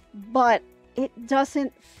 but it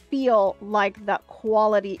doesn't feel like the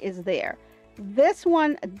quality is there. This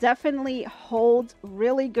one definitely holds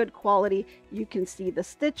really good quality. You can see the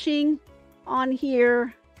stitching on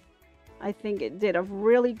here. I think it did a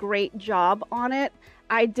really great job on it.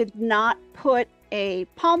 I did not put a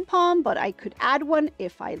pom-pom, but I could add one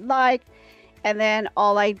if I like. And then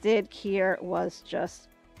all I did here was just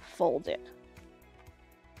fold it.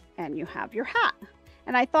 And you have your hat.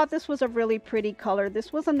 And I thought this was a really pretty color.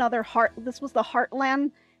 This was another this was the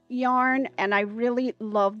Heartland yarn, and I really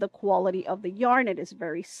love the quality of the yarn. It is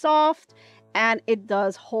very soft and it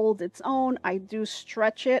does hold its own. I do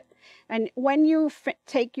stretch it. And when you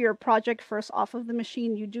take your project first off of the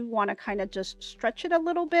machine, you do want to kind of just stretch it a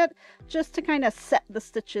little bit just to kind of set the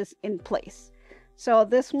stitches in place. So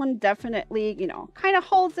this one definitely, you know, kind of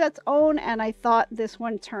holds its own, and I thought this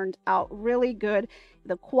one turned out really good.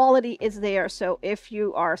 The quality is there. So if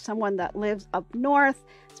you are someone that lives up north,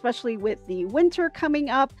 especially with the winter coming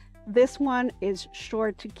up, this one is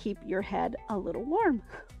sure to keep your head a little warm.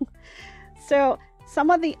 So some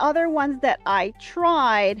of the other ones that I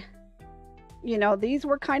tried, you know, these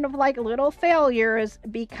were kind of like little failures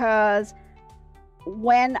because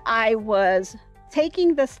when I was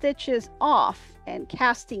taking the stitches off and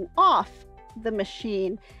casting off the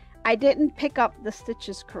machine, I didn't pick up the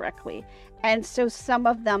stitches correctly. And so some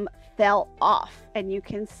of them fell off, and you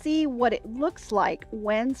can see what it looks like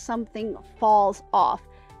when something falls off.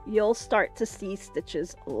 You'll start to see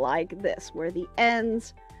stitches like this, where the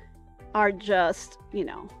ends are just, you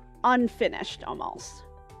know, unfinished almost.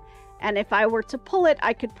 And if I were to pull it,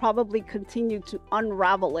 I could probably continue to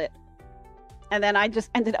unravel it. And then I just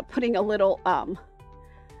ended up putting a little,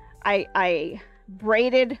 I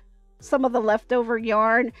braided some of the leftover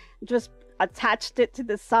yarn, just attached it to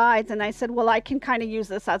the sides, and I said, well, I can kind of use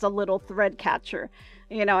this as a little thread catcher,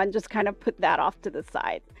 you know, and just kind of put that off to the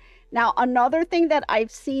side. Now, another thing that I've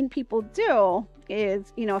seen people do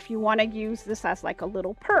is, you know, if you want to use this as like a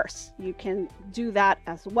little purse, you can do that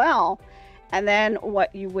as well. And then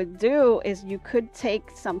what you would do is you could take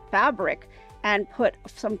some fabric and put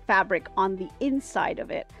some fabric on the inside of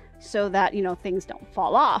it so that, you know, things don't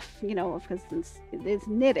fall off, you know, because it is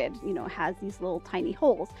knitted, you know, it has these little tiny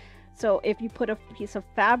holes. So if you put a piece of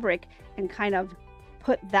fabric and kind of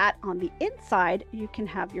put that on the inside, you can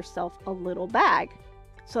have yourself a little bag.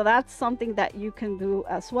 So that's something that you can do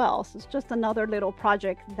as well. So it's just another little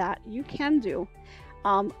project that you can do.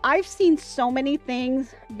 I've seen so many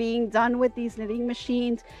things being done with these knitting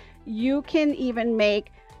machines. You can even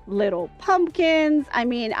make little pumpkins. I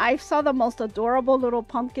mean, I saw the most adorable little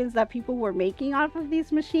pumpkins that people were making off of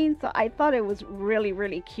these machines. So I thought it was really,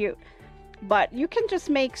 really cute. But you can just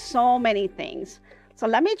make so many things. So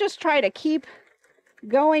let me just try to keep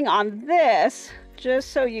going on this just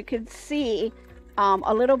so you can see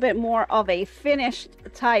a little bit more of a finished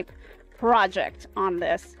type project on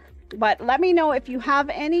this. But let me know if you have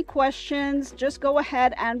any questions. Just go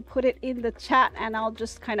ahead and put it in the chat, and I'll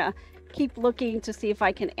just kind of keep looking to see if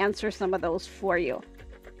I can answer some of those for you.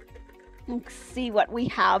 Let's see what we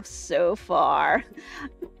have so far.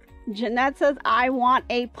 Jeanette says, I want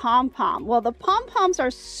a pom-pom. Well, the pom-poms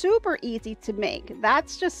are super easy to make.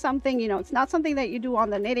 That's just something, you know, it's not something that you do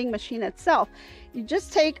on the knitting machine itself. You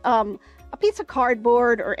just take a piece of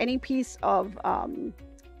cardboard or any piece of,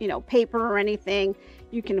 you know, paper or anything.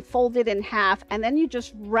 You can fold it in half, and then you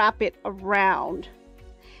just wrap it around.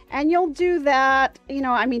 And you'll do that, you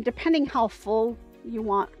know, I mean, depending how full you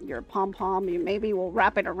want your pom-pom, you maybe will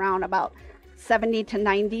wrap it around about 70 to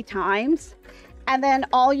 90 times. And then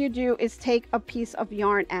all you do is take a piece of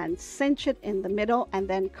yarn and cinch it in the middle and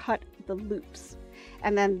then cut the loops.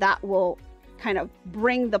 And then that will kind of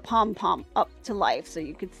bring the pom-pom up to life. So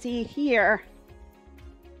you could see here,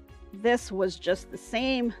 this was just the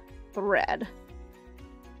same thread.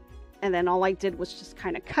 And then all I did was just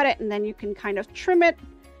kind of cut it, and then you can kind of trim it,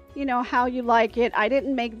 you know, how you like it. I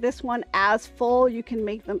didn't make this one as full. You can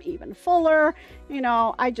make them even fuller. You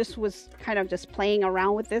know, I just was kind of just playing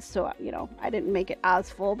around with this. So, you know, I didn't make it as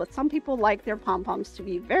full, but some people like their pom-poms to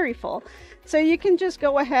be very full. So you can just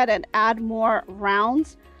go ahead and add more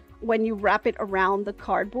rounds when you wrap it around the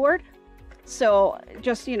cardboard. So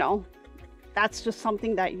just, you know, that's just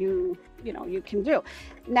something that you know, you can do.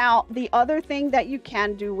 Now, the other thing that you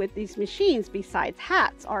can do with these machines besides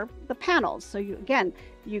hats are the panels. So you, again,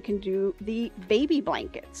 you can do the baby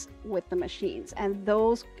blankets with the machines, and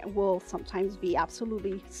those will sometimes be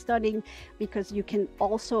absolutely stunning because you can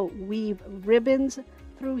also weave ribbons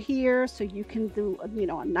through here. So you can do, you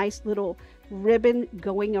know, a nice little ribbon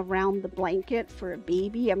going around the blanket for a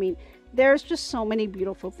baby. I mean, there's just so many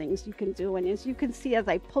beautiful things you can do. And as you can see, as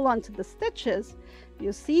I pull onto the stitches,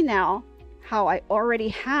 you'll see now how I already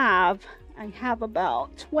have, I have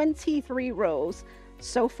about 23 rows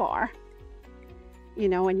so far, you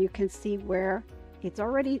know, and you can see where it's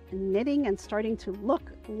already knitting and starting to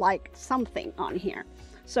look like something on here.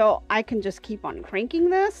 So I can just keep on cranking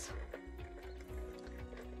this.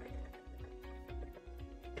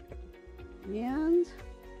 And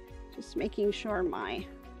just making sure my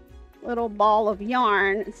little ball of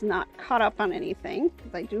yarn is not caught up on anything,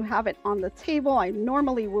 because I do have it on the table. I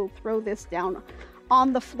normally will throw this down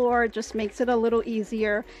on the floor. It just makes it a little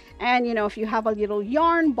easier. And you know, if you have a little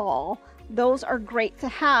yarn ball, those are great to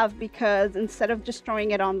have, because instead of just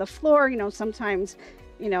throwing it on the floor, you know, sometimes,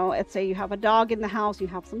 you know, let's say you have a dog in the house, you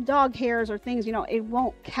have some dog hairs or things, you know, it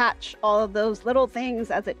won't catch all of those little things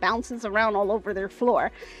as it bounces around all over their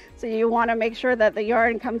floor. So you want to make sure that the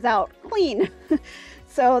yarn comes out clean.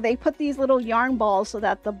 So they put these little yarn balls so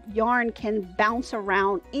that the yarn can bounce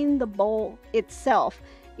around in the bowl itself,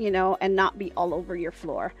 you know, and not be all over your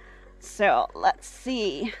floor. So let's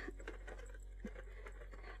see.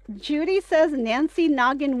 Judy says, Nancy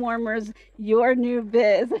Noggin Warmers, your new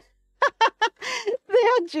biz.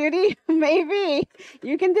 Yeah, Judy, maybe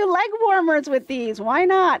you can do leg warmers with these. Why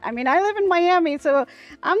not? I mean, I live in Miami, so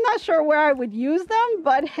I'm not sure where I would use them,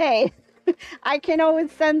 but hey, I can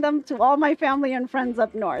always send them to all my family and friends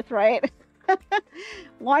up north, right?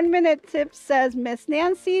 1 minute tip says, Miss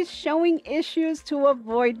Nancy's showing issues to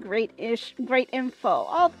avoid great info.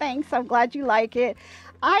 Oh, thanks. I'm glad you like it.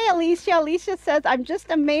 Hi, Alicia. Alicia says, I'm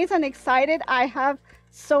just amazed and excited. I have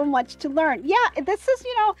so much to learn. Yeah, this is,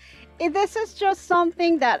 this is just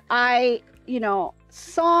something that I,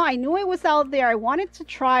 saw. I knew it was out there. I wanted to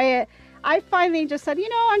try it. I finally just said,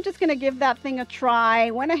 I'm just going to give that thing a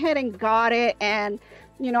try. Went ahead and got it. And,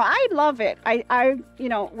 I love it. I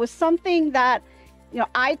was something that,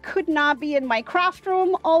 I could not be in my craft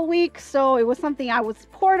room all week. So it was something I was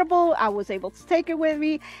portable. I was able to take it with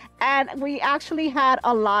me. And we actually had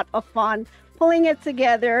a lot of fun pulling it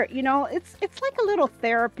together. It's like a little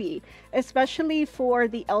therapy, especially for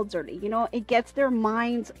the elderly. It gets their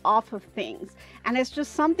minds off of things. And it's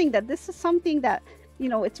just something that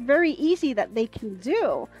it's very easy that they can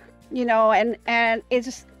do, and it's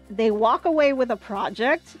just, they walk away with a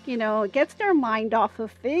project, it gets their mind off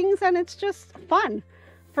of things, and it's just fun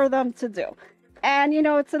for them to do. And,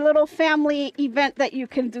 it's a little family event that you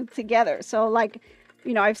can do together. So like,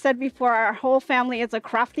 I've said before, our whole family is a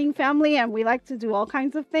crafting family, and we like to do all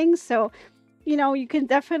kinds of things. So, you can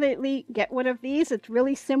definitely get one of these. It's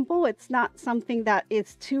really simple. It's not something that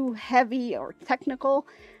is too heavy or technical.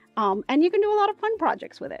 And you can do a lot of fun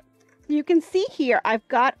projects with it. You can see here, I've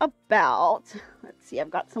got about, let's see, I've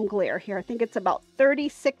got some glare here. I think it's about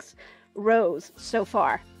 36 rows so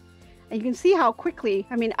far. And you can see how quickly,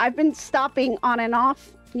 I've been stopping on and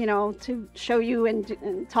off, to show you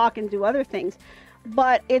and talk and do other things.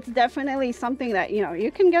 But it's definitely something that,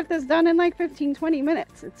 you can get this done in like 15, 20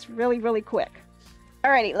 minutes. It's really, really quick.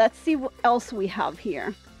 Alrighty, let's see what else we have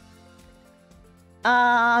here.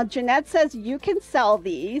 Jeanette says you can sell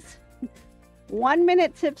these. 1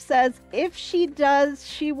 minute tip says, if she does,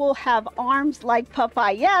 she will have arms like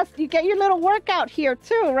Popeye. Yes, you get your little workout here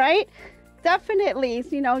too, right? Definitely.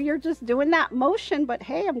 You're just doing that motion, but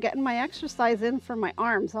hey, I'm getting my exercise in for my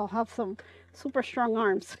arms. I'll have some super strong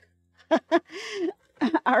arms.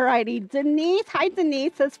 Alrighty, Denise. Hi,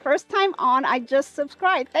 Denise. Says, first time on, I just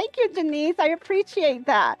subscribed. Thank you, Denise. I appreciate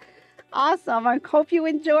that. Awesome. I hope you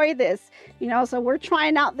enjoy this. So we're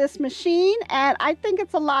trying out this machine, and I think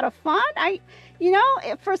it's a lot of fun.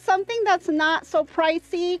 For something that's not so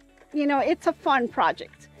pricey, it's a fun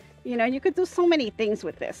project. You could do so many things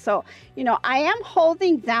with this. So, I am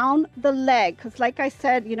holding down the leg because, like I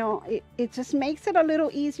said, it just makes it a little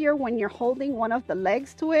easier when you're holding one of the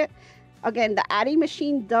legs to it. Again, the Addy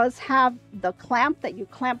machine does have the clamp that you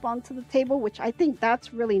clamp onto the table, which I think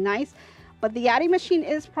that's really nice. But the Addy machine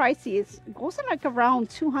is pricey. It goes in like around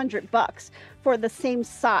 $200 for the same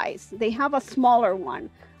size. They have a smaller one.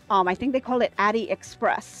 I think they call it Addy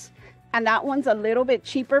Express. And that one's a little bit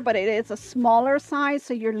cheaper, but it is a smaller size.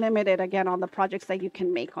 So you're limited again on the projects that you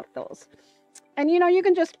can make on those. And, you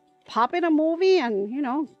can just pop in a movie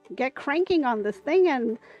and, get cranking on this thing.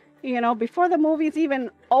 And, before the movie's even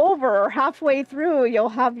over or halfway through, you'll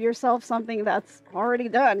have yourself something that's already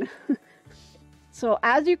done. So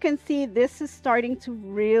as you can see, this is starting to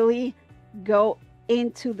really go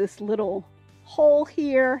into this little hole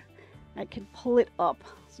here. I can pull it up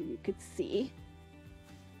so you could see.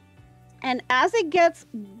 And as it gets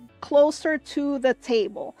closer to the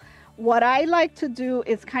table, what I like to do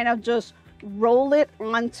is kind of just roll it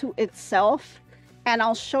onto itself. And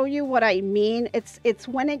I'll show you what I mean. It's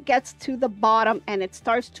when it gets to the bottom and it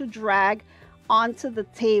starts to drag onto the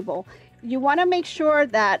table. You want to make sure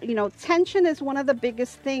that, tension is one of the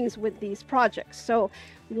biggest things with these projects. So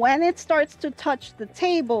when it starts to touch the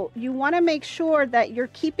table, you want to make sure that you're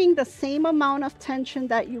keeping the same amount of tension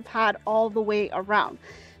that you've had all the way around.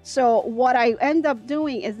 So what I end up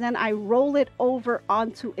doing is then I roll it over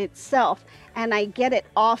onto itself and I get it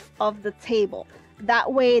off of the table.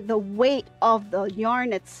 That way the weight of the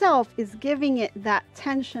yarn itself is giving it that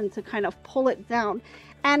tension to kind of pull it down,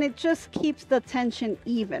 and it just keeps the tension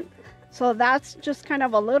even. So that's just kind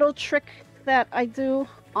of a little trick that I do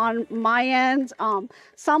on my end.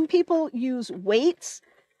 Some people use weights,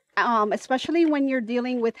 especially when you're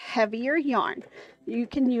dealing with heavier yarn. You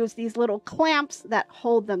can use these little clamps that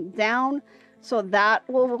hold them down, so that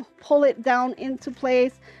will pull it down into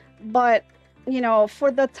place. But,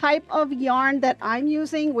 for the type of yarn that I'm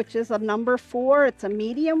using, which is a number 4, it's a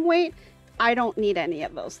medium weight, I don't need any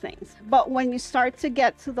of those things. But when you start to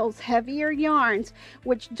get to those heavier yarns,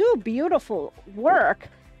 which do beautiful work,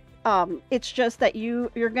 it's just that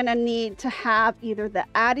you're gonna need to have either the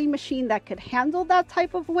adding machine that could handle that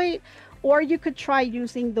type of weight, or you could try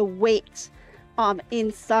using the weights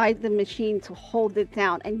inside the machine to hold it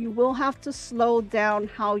down. And you will have to slow down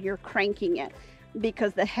how you're cranking it,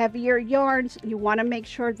 because the heavier yarns, you want to make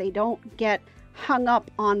sure they don't get hung up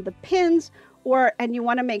on the pins, and you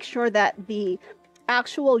want to make sure that the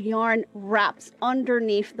actual yarn wraps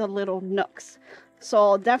underneath the little nooks.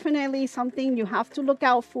 So definitely something you have to look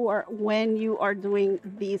out for when you are doing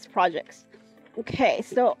these projects. Okay,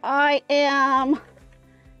 so I am,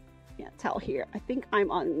 can't tell here, I think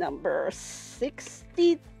I'm on number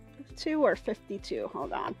 62 or 52.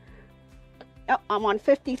 Hold on. Oh, I'm on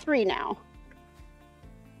 53 now.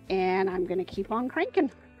 And I'm gonna keep on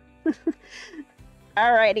cranking.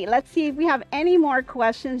 Alrighty, let's see if we have any more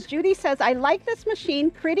questions. Judy says, I like this machine,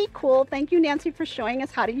 pretty cool. Thank you, Nancy, for showing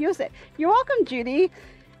us how to use it. You're welcome, Judy.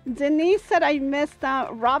 Denise said, I missed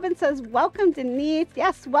out. Robin says, welcome, Denise.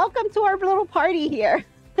 Yes, welcome to our little party here.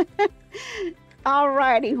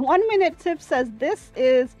 Alrighty, 1 Minute Tip says, this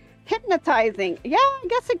is hypnotizing. Yeah, I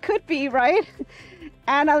guess it could be, right?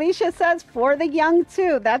 And Alicia says, for the young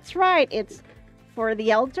too. That's right, it's for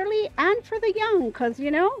the elderly and for the young, because,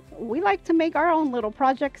 you know, we like to make our own little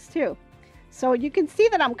projects too. So you can see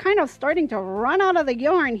that I'm kind of starting to run out of the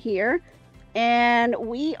yarn here, and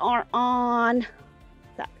we are on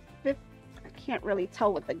that I can't really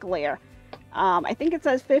tell with the glare. I think it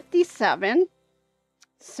says 57.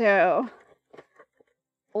 So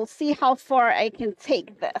we'll see how far I can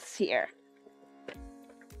take this here.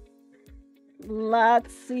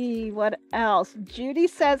 Let's see what else. Judy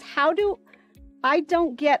says, I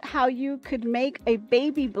don't get how you could make a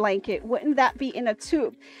baby blanket. Wouldn't that be in a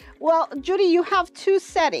tube? Well, Judy, you have two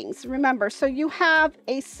settings, remember. So you have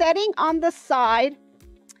a setting on the side,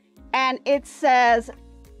 and it says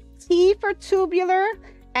T for tubular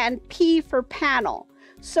and P for panel.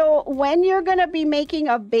 So when you're going to be making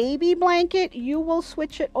a baby blanket, you will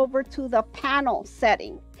switch it over to the panel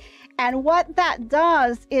setting. And what that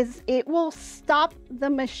does is it will stop the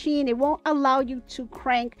machine. It won't allow you to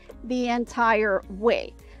crank the entire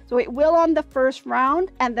way. So it will on the first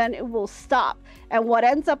round, and then it will stop. And what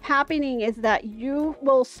ends up happening is that you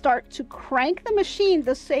will start to crank the machine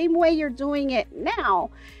the same way you're doing it now,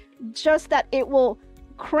 just that it will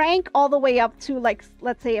crank all the way up to, like,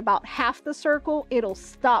 let's say about half the circle. It'll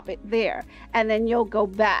stop it there, and then you'll go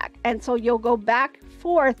back. And so you'll go back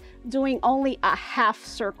forth doing only a half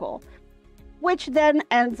circle, which then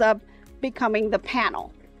ends up becoming the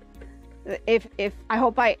panel. If I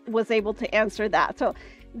hope I was able to answer that. So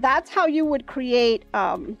that's how you would create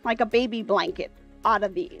like a baby blanket out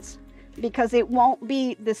of these, because it won't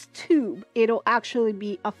be this tube. It'll actually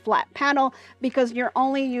be a flat panel, because you're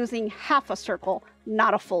only using half a circle,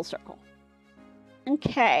 not a full circle.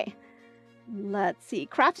 Okay, let's see.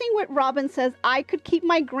 Crafting with Robin says, I could keep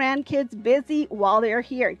my grandkids busy while they're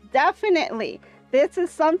here. Definitely. This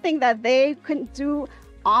is something that they can do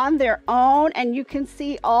on their own, and you can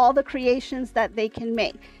see all the creations that they can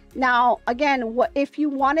make. Now, again, what if you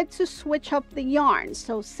wanted to switch up the yarn?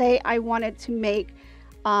 So say I wanted to make,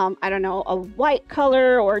 I don't know, a white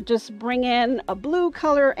color, or just bring in a blue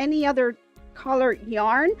color, any other color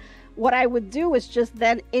yarn. What I would do is just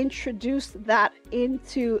then introduce that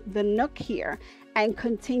into the nook here and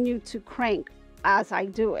continue to crank as I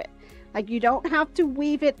do it. Like, you don't have to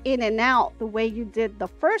weave it in and out the way you did the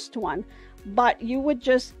first one, but you would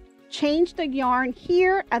just change the yarn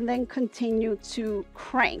here and then continue to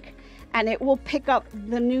crank, and it will pick up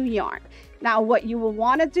the new yarn. Now, what you will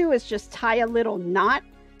want to do is just tie a little knot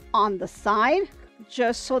on the side,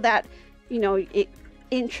 just so that, you know, it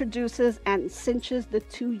introduces and cinches the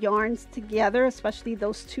two yarns together, especially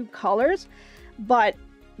those two colors. But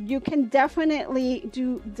you can definitely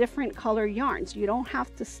do different color yarns. You don't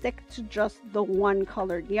have to stick to just the one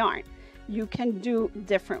colored yarn. You can do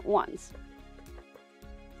different ones.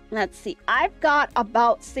 Let's see, I've got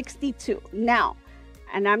about 62 now,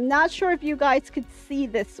 and I'm not sure if you guys could see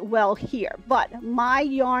this well here, but my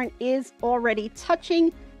yarn is already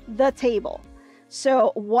touching the table.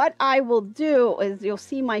 So what I will do is, you'll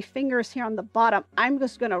see my fingers here on the bottom. I'm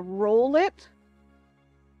just going to roll it.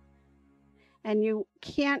 And you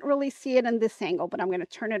can't really see it in this angle, but I'm going to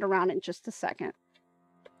turn it around in just a second.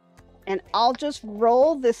 And I'll just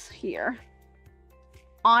roll this here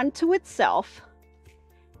onto itself.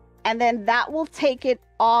 And then that will take it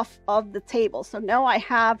off of the table. So now I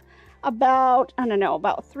have about, I don't know,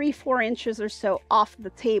 about 3-4 inches or so off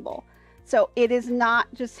the table. So it is not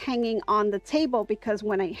just hanging on the table, because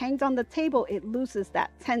when it hangs on the table, it loses that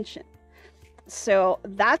tension. So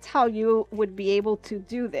that's how you would be able to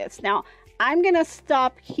do this. Now, I'm going to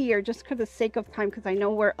stop here just for the sake of time, because I know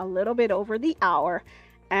we're a little bit over the hour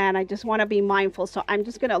and I just want to be mindful. So I'm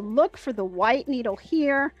just going to look for the white needle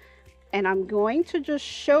here, and I'm going to just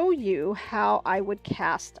show you how I would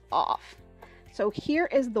cast off. So here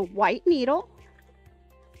is the white needle,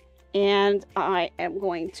 and I am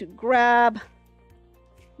going to grab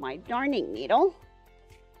my darning needle.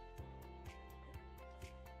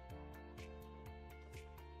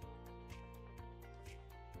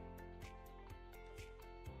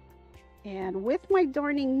 And with my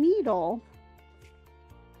darning needle,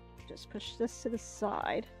 just push this to the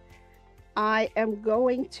side, I am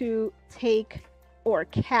going to take or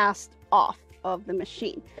cast off of the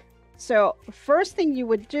machine. So the first thing you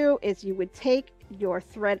would do is you would take your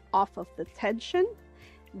thread off of the tension.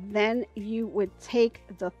 Then you would take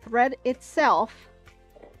the thread itself,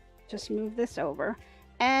 just move this over,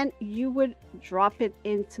 and you would drop it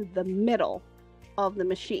into the middle of the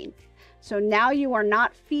machine. So now you are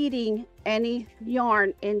not feeding any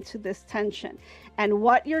yarn into this tension. And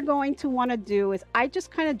what you're going to want to do is I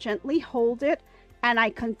just kind of gently hold it, and I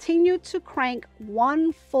continue to crank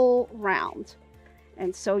one full round.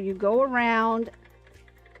 And so you go around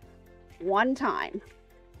one time.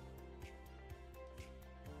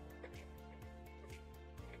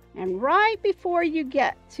 And right before you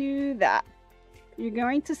get to that, you're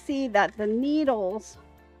going to see that the needles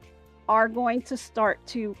are going to start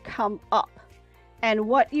to come up. And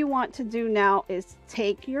what you want to do now is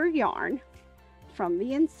take your yarn from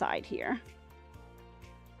the inside here,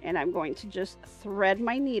 and I'm going to just thread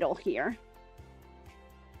my needle here.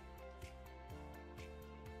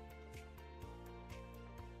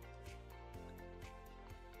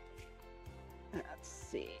 Let's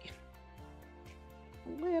see.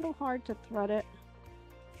 A little hard to thread it.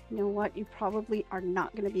 You know what? You probably are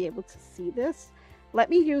not going to be able to see this. Let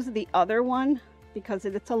me use the other one because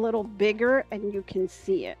it's a little bigger and you can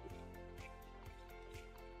see it.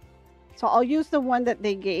 So I'll use the one that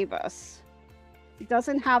they gave us. It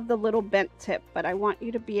doesn't have the little bent tip, but I want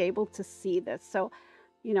you to be able to see this. So,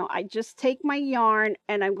 you know, I just take my yarn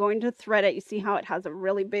and I'm going to thread it. You see how it has a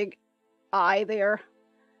really big eye there?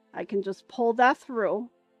 I can just pull that through.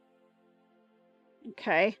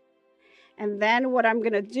 Okay. And then what I'm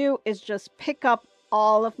going to do is just pick up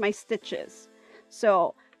all of my stitches.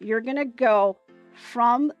 So you're going to go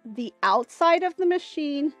from the outside of the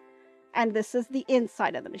machine, and this is the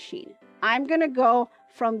inside of the machine. I'm going to go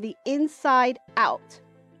from the inside out,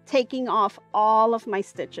 taking off all of my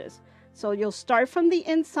stitches. So you'll start from the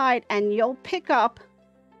inside and you'll pick up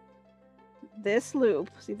this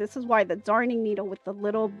loop. See, this is why the darning needle with the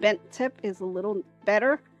little bent tip is a little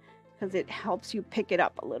better, because it helps you pick it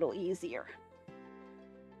up a little easier.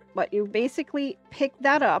 But you basically pick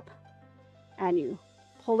that up and you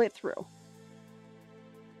pull it through.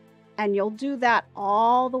 And you'll do that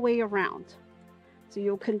all the way around. So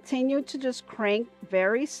you'll continue to just crank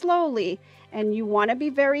very slowly, and you want to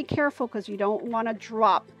be very careful because you don't want to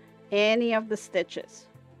drop any of the stitches.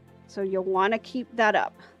 So you'll want to keep that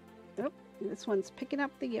up. Oop, this one's picking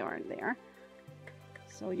up the yarn there.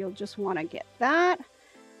 So you'll just want to get that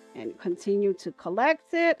and continue to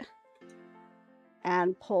collect it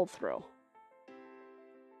and pull through.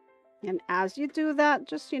 And as you do that,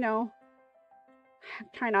 just, you know,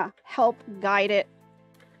 kind of help guide it.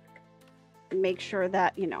 Make sure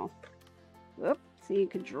that, you know, whoop, see, you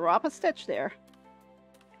could drop a stitch there.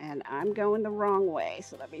 And I'm going the wrong way.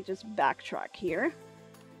 So let me just backtrack here.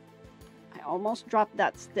 I almost dropped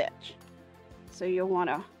that stitch. So you'll want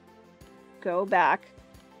to go back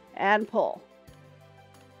and pull.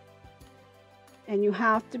 And you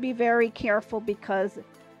have to be very careful because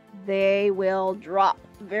they will drop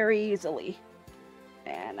very easily.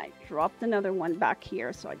 And I dropped another one back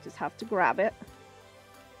here, so I just have to grab it.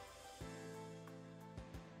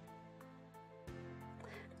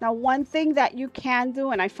 Now, one thing that you can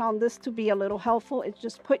do, and I found this to be a little helpful, is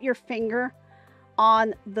just put your finger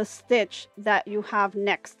on the stitch that you have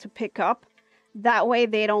next to pick up. That way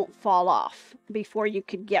they don't fall off before you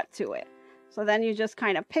could get to it. So then you just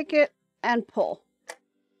kind of pick it and pull.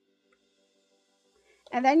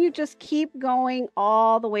 And then you just keep going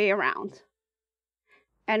all the way around.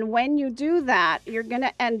 And when you do that, you're going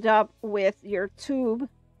to end up with your tube,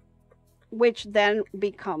 which then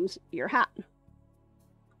becomes your hat.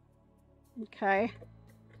 Okay.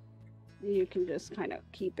 You can just kind of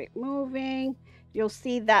keep it moving. You'll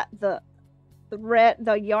see that the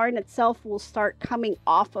yarn itself will start coming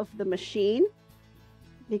off of the machine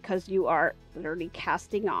because you are literally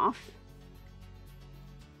casting off.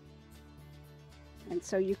 And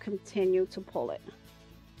so you continue to pull it.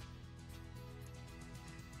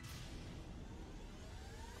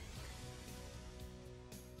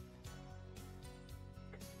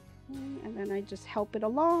 And then I just help it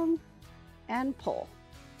along and pull.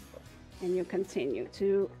 And you continue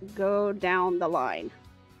to go down the line.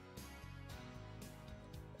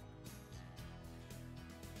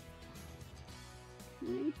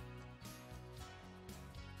 Okay.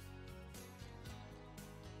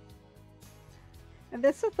 And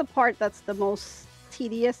this is the part that's the most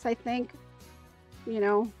tedious, I think, you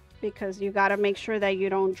know, because you got to make sure that you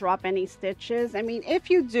don't drop any stitches. I mean, if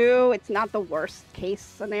you do, it's not the worst case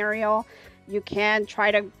scenario. You can try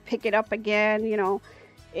to pick it up again, you know,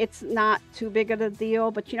 it's not too big of a deal,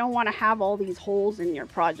 but you don't want to have all these holes in your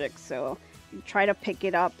project. So you try to pick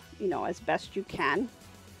it up, you know, as best you can.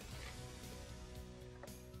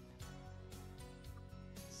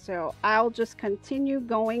 So I'll just continue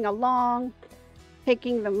going along,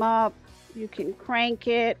 picking them up. You can crank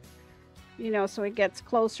it, you know, so it gets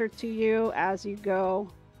closer to you as you go,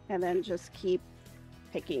 and then just keep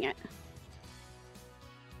picking it.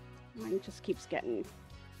 Mine just keeps getting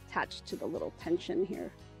attached to the little tension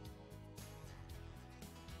here.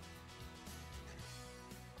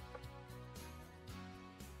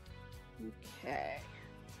 Okay,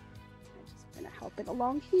 I'm just gonna help it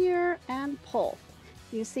along here and pull.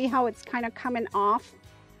 You see how it's kind of coming off?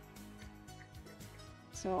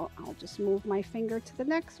 So I'll just move my finger to the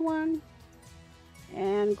next one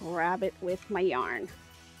and grab it with my yarn.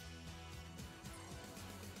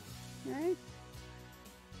 Okay.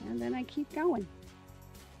 And then I keep going.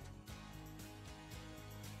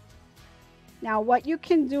 Now what you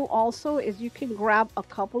can do also is you can grab a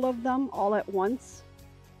couple of them all at once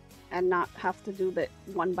and not have to do that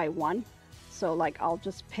one by one. So like I'll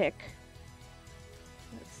just pick,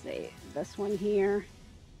 let's say this one here,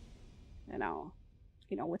 and I'll,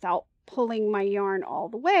 you know, without pulling my yarn all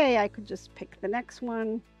the way, I could just pick the next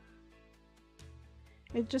one.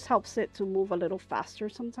 It just helps it to move a little faster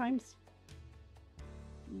sometimes.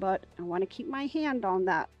 But I want to keep my hand on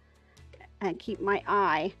that and keep my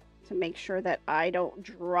eye to make sure that I don't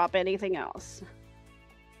drop anything else.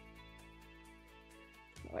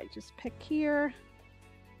 So I just pick here,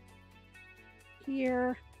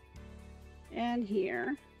 here, and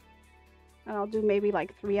here. And I'll do maybe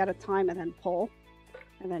like 3 at a time and then pull.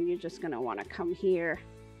 And then you're just going to want to come here,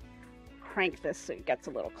 crank this so it gets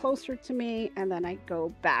a little closer to me, and then I go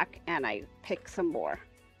back and I pick some more.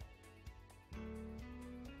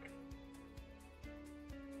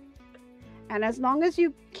 And as long as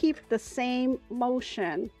you keep the same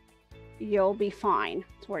motion, you'll be fine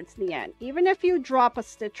towards the end. Even if you drop a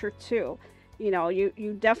stitch or two, you know,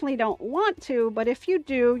 you definitely don't want to, but if you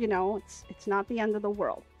do, you know, it's not the end of the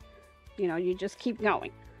world. You know, you just keep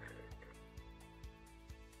going.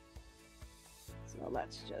 So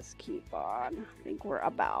let's just keep on. I think we're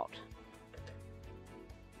about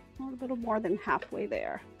a little more than halfway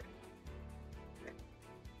there.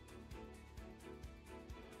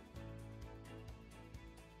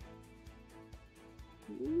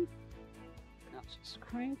 I'll just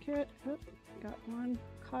crank it. Oh, got one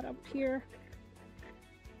caught up here.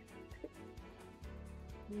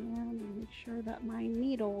 And make sure that my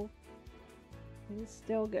needle is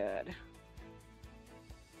still good.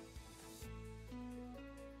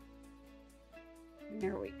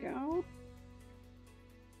 There we go.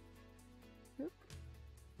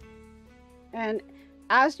 And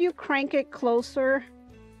as you crank it closer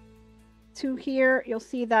to here, you'll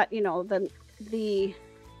see that, you know, the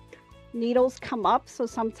needles come up, so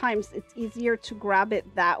sometimes it's easier to grab it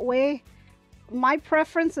that way. My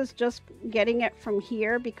preference is just getting it from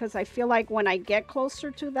here, because I feel like when I get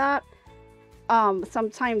closer to that,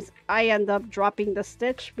 sometimes I end up dropping the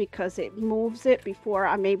stitch because it moves it before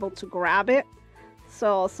I'm able to grab it.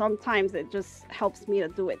 So sometimes it just helps me to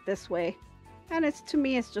do it this way, and to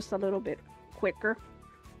me it's just a little bit quicker.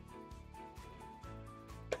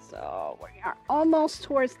 So we are almost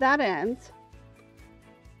towards that end.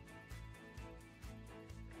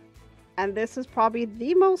 And this is probably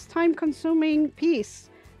the most time-consuming piece.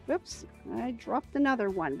 Whoops, I dropped another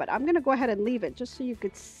one, but I'm going to go ahead and leave it just so you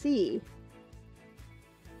could see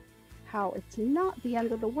how it's not the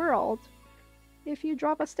end of the world if you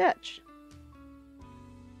drop a stitch.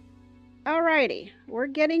 Alrighty, we're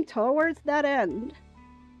getting towards that end.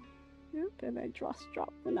 Oop, and I just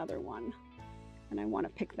dropped another one, and I want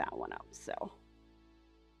to pick that one up, so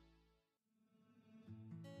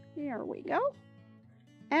here we go.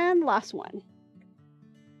 And last one.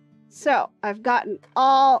 So I've gotten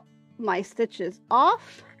all my stitches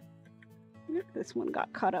off. This one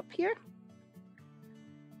got cut up here.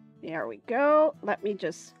 There we go. Let me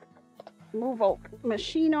just move the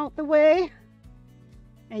machine out the way.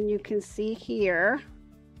 And you can see here.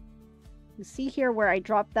 You see here where I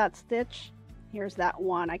dropped that stitch? Here's that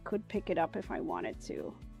one. I could pick it up if I wanted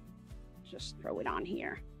to. Just throw it on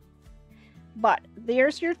here. But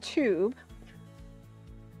there's your tube.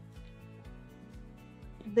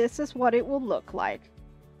 This is what it will look like.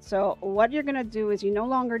 So what you're going to do is you no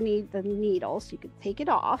longer need the needles. You can take it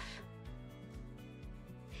off.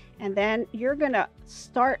 And then you're going to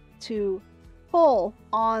start to pull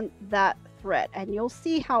on that thread. And you'll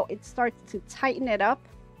see how it starts to tighten it up.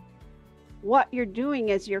 What you're doing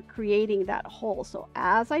is you're creating that hole. So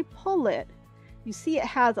as I pull it, you see it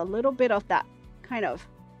has a little bit of that kind of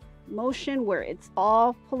motion where it's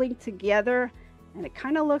all pulling together. And it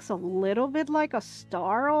kind of looks a little bit like a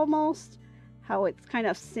star almost, how it's kind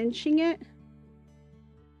of cinching it.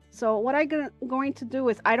 So what I'm going to do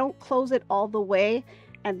is I don't close it all the way,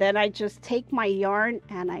 and then I just take my yarn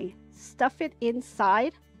and I stuff it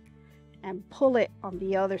inside and pull it on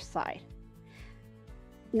the other side.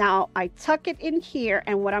 Now I tuck it in here,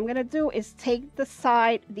 and what I'm going to do is take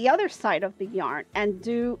the other side of the yarn and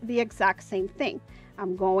do the exact same thing.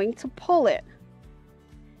 I'm going to pull it,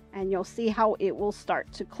 and you'll see how it will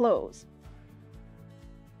start to close.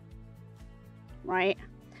 Right?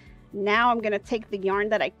 Now I'm going to take the yarn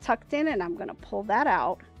that I tucked in and I'm going to pull that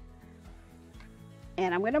out.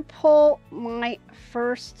 And I'm going to pull my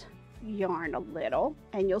first yarn a little,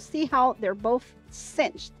 and you'll see how they're both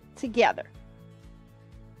cinched together.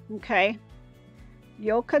 Okay?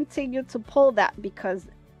 You'll continue to pull that because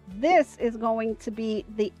this is going to be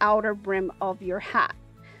the outer brim of your hat.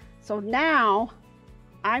 So now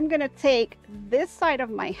I'm going to take this side of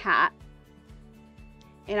my hat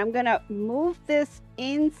and I'm going to move this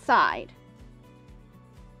inside.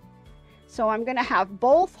 So I'm going to have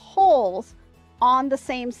both holes on the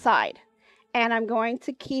same side, and I'm going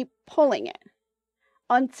to keep pulling it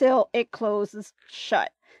until it closes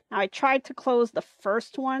shut. Now I tried to close the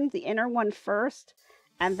first one, the inner one first,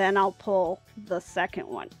 and then I'll pull the second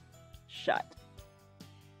one shut.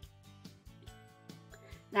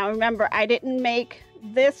 Now remember, I didn't make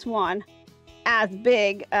this one as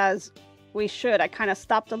big as we should. I kind of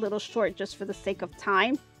stopped a little short just for the sake of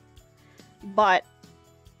time. But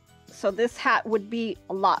so this hat would be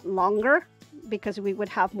a lot longer because we would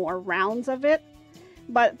have more rounds of it.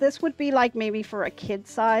 But this would be like maybe for a kid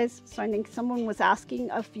size. So I think someone was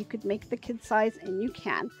asking if you could make the kid size, and you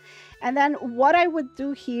can. And then what I would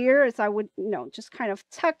do here is I would, just kind of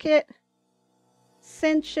tuck it,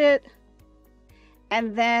 cinch it,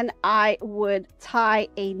 and then I would tie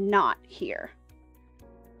a knot here.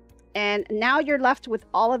 And now you're left with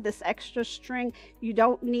all of this extra string. You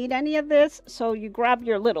don't need any of this, so you grab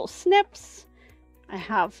your little snips. I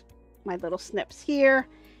have my little snips here,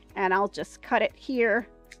 and I'll just cut it here.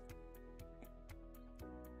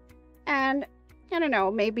 And I don't know,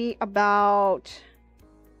 maybe about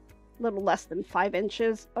a little less than 5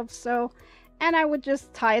 inches or so. And I would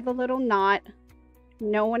just tie the little knot.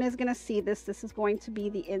 No one is going to see this. This is going to be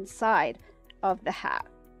the inside of the hat.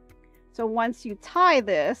 So once you tie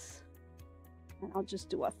this, and I'll just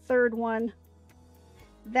do a third one,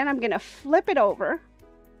 then I'm going to flip it over.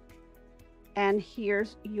 And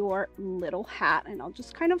here's your little hat. And I'll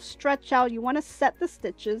just kind of stretch out. You want to set the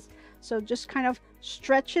stitches. So just kind of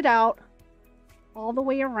stretch it out all the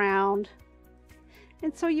way around.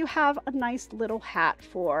 And so you have a nice little hat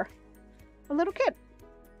for a little kid.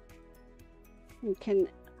 You can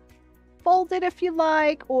fold it if you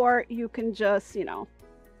like, or you can just,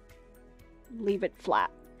 leave it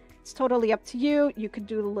flat. It's totally up to you. You could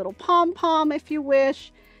do the little pom-pom if you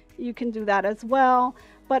wish. You can do that as well.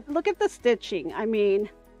 But look at the stitching. I mean,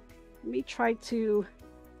 let me try to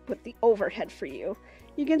put the overhead for you.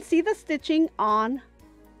 You can see the stitching on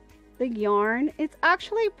the yarn. It's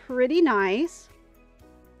actually pretty nice,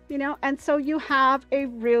 and so you have a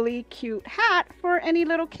really cute hat for any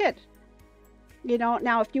little kid.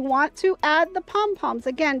 Now if you want to add the pom-poms,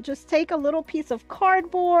 again, just take a little piece of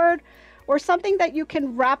cardboard or something that you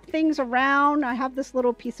can wrap things around. I have this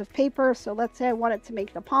little piece of paper, so let's say I wanted to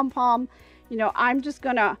make the pom-pom. I'm just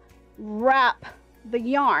gonna wrap the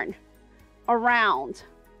yarn around,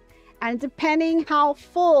 and depending how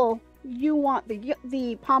full you want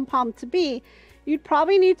the pom-pom to be, you'd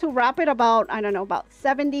probably need to wrap it about, I don't know, about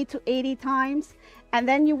 70 to 80 times. And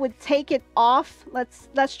then you would take it off.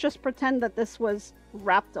 Let's just pretend that this was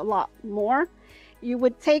wrapped a lot more. You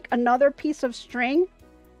would take another piece of string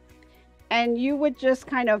and you would just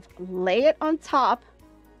kind of lay it on top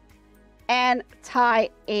and tie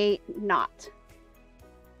a knot.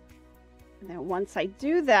 And then once I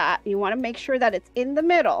do that, you want to make sure that it's in the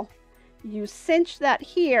middle. You cinch that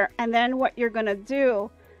here, and then what you're going to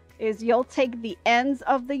do is you'll take the ends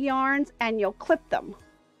of the yarns and you'll clip them.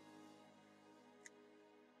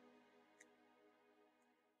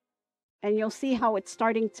 And you'll see how it's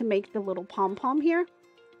starting to make the little pom-pom here.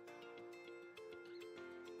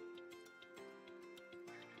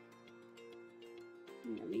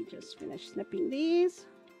 Let me just finish snipping these.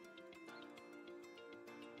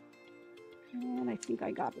 And I think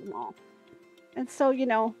I got them all. And so, you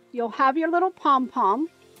know, you'll have your little pom-pom.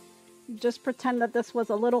 Just pretend that this was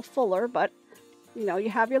a little fuller, but, you know, you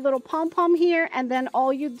have your little pom-pom here, and then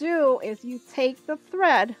all you do is you take the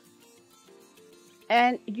thread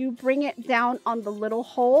and you bring it down on the little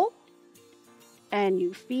hole, and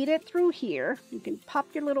you feed it through here. You can pop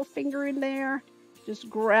your little finger in there, just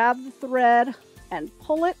grab the thread and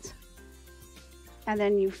pull it, and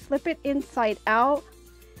then you flip it inside out.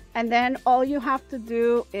 And then all you have to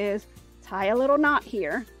do is tie a little knot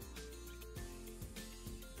here.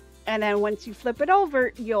 And then once you flip it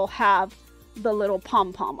over, you'll have the little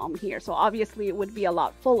pom-pom on here. So obviously it would be a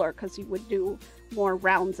lot fuller because you would do more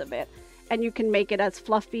rounds of it. And you can make it as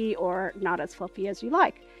fluffy or not as fluffy as you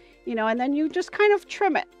like. You know, and then you just kind of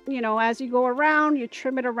trim it. You know, as you go around, you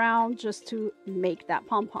trim it around just to make that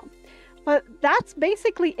pom-pom. But that's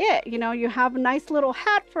basically it. You know, you have a nice little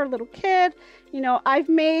hat for a little kid. You know, I've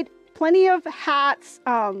made plenty of hats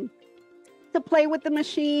to play with the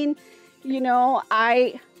machine. You know,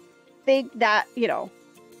 I think that, you know,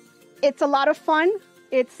 it's a lot of fun.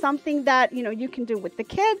 It's something that, you know, you can do with the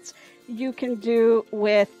kids. You can do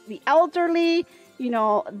with the elderly. You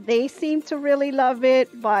know, they seem to really love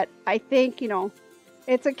it. But I think, you know,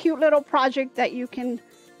 it's a cute little project that you can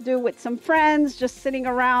do with some friends, just sitting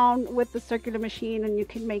around with the circular machine, and you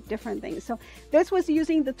can make different things. So this was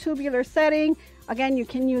using the tubular setting. Again, you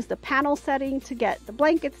can use the panel setting to get the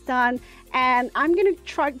blankets done, and I'm going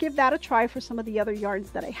to give that a try for some of the other yarns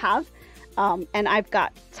that I have. And I've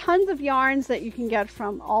got tons of yarns that you can get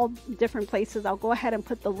from all different places. I'll go ahead and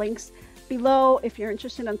put the links below if you're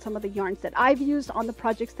interested in some of the yarns that I've used on the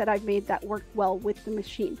projects that I've made that work well with the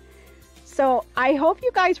machine. So I hope you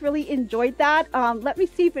guys really enjoyed that. Let me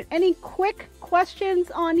see if there are any quick questions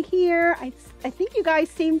on here. I think you guys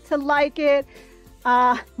seem to like it.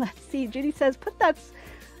 Let's see. Judy says, put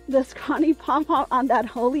the scrawny pom-pom on that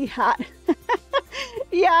holy hat.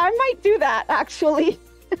 Yeah, I might do that actually.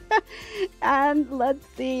 And let's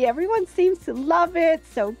see. Everyone seems to love it.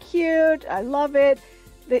 So cute. I love it.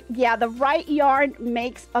 Yeah, the right yarn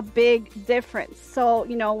makes a big difference. So,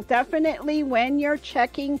 you know, definitely when you're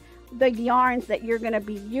checking the yarns that you're going to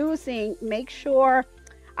be using, make sure.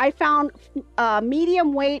 I found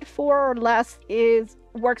medium weight 4 or less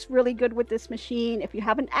works really good with this machine. If you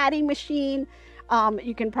have an adding machine,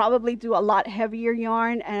 you can probably do a lot heavier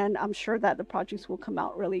yarn, and I'm sure that the projects will come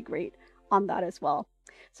out really great on that as well.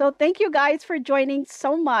 So thank you guys for joining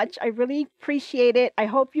so much. I really appreciate it. I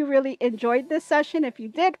hope you really enjoyed this session. If you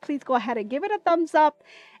did, please go ahead and give it a thumbs up.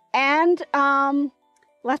 And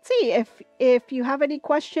let's see, if you have any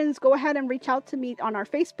questions, go ahead and reach out to me on our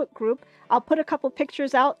Facebook group. I'll put a couple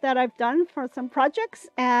pictures out that I've done for some projects,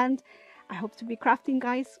 and I hope to be crafting,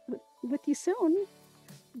 guys, with you soon.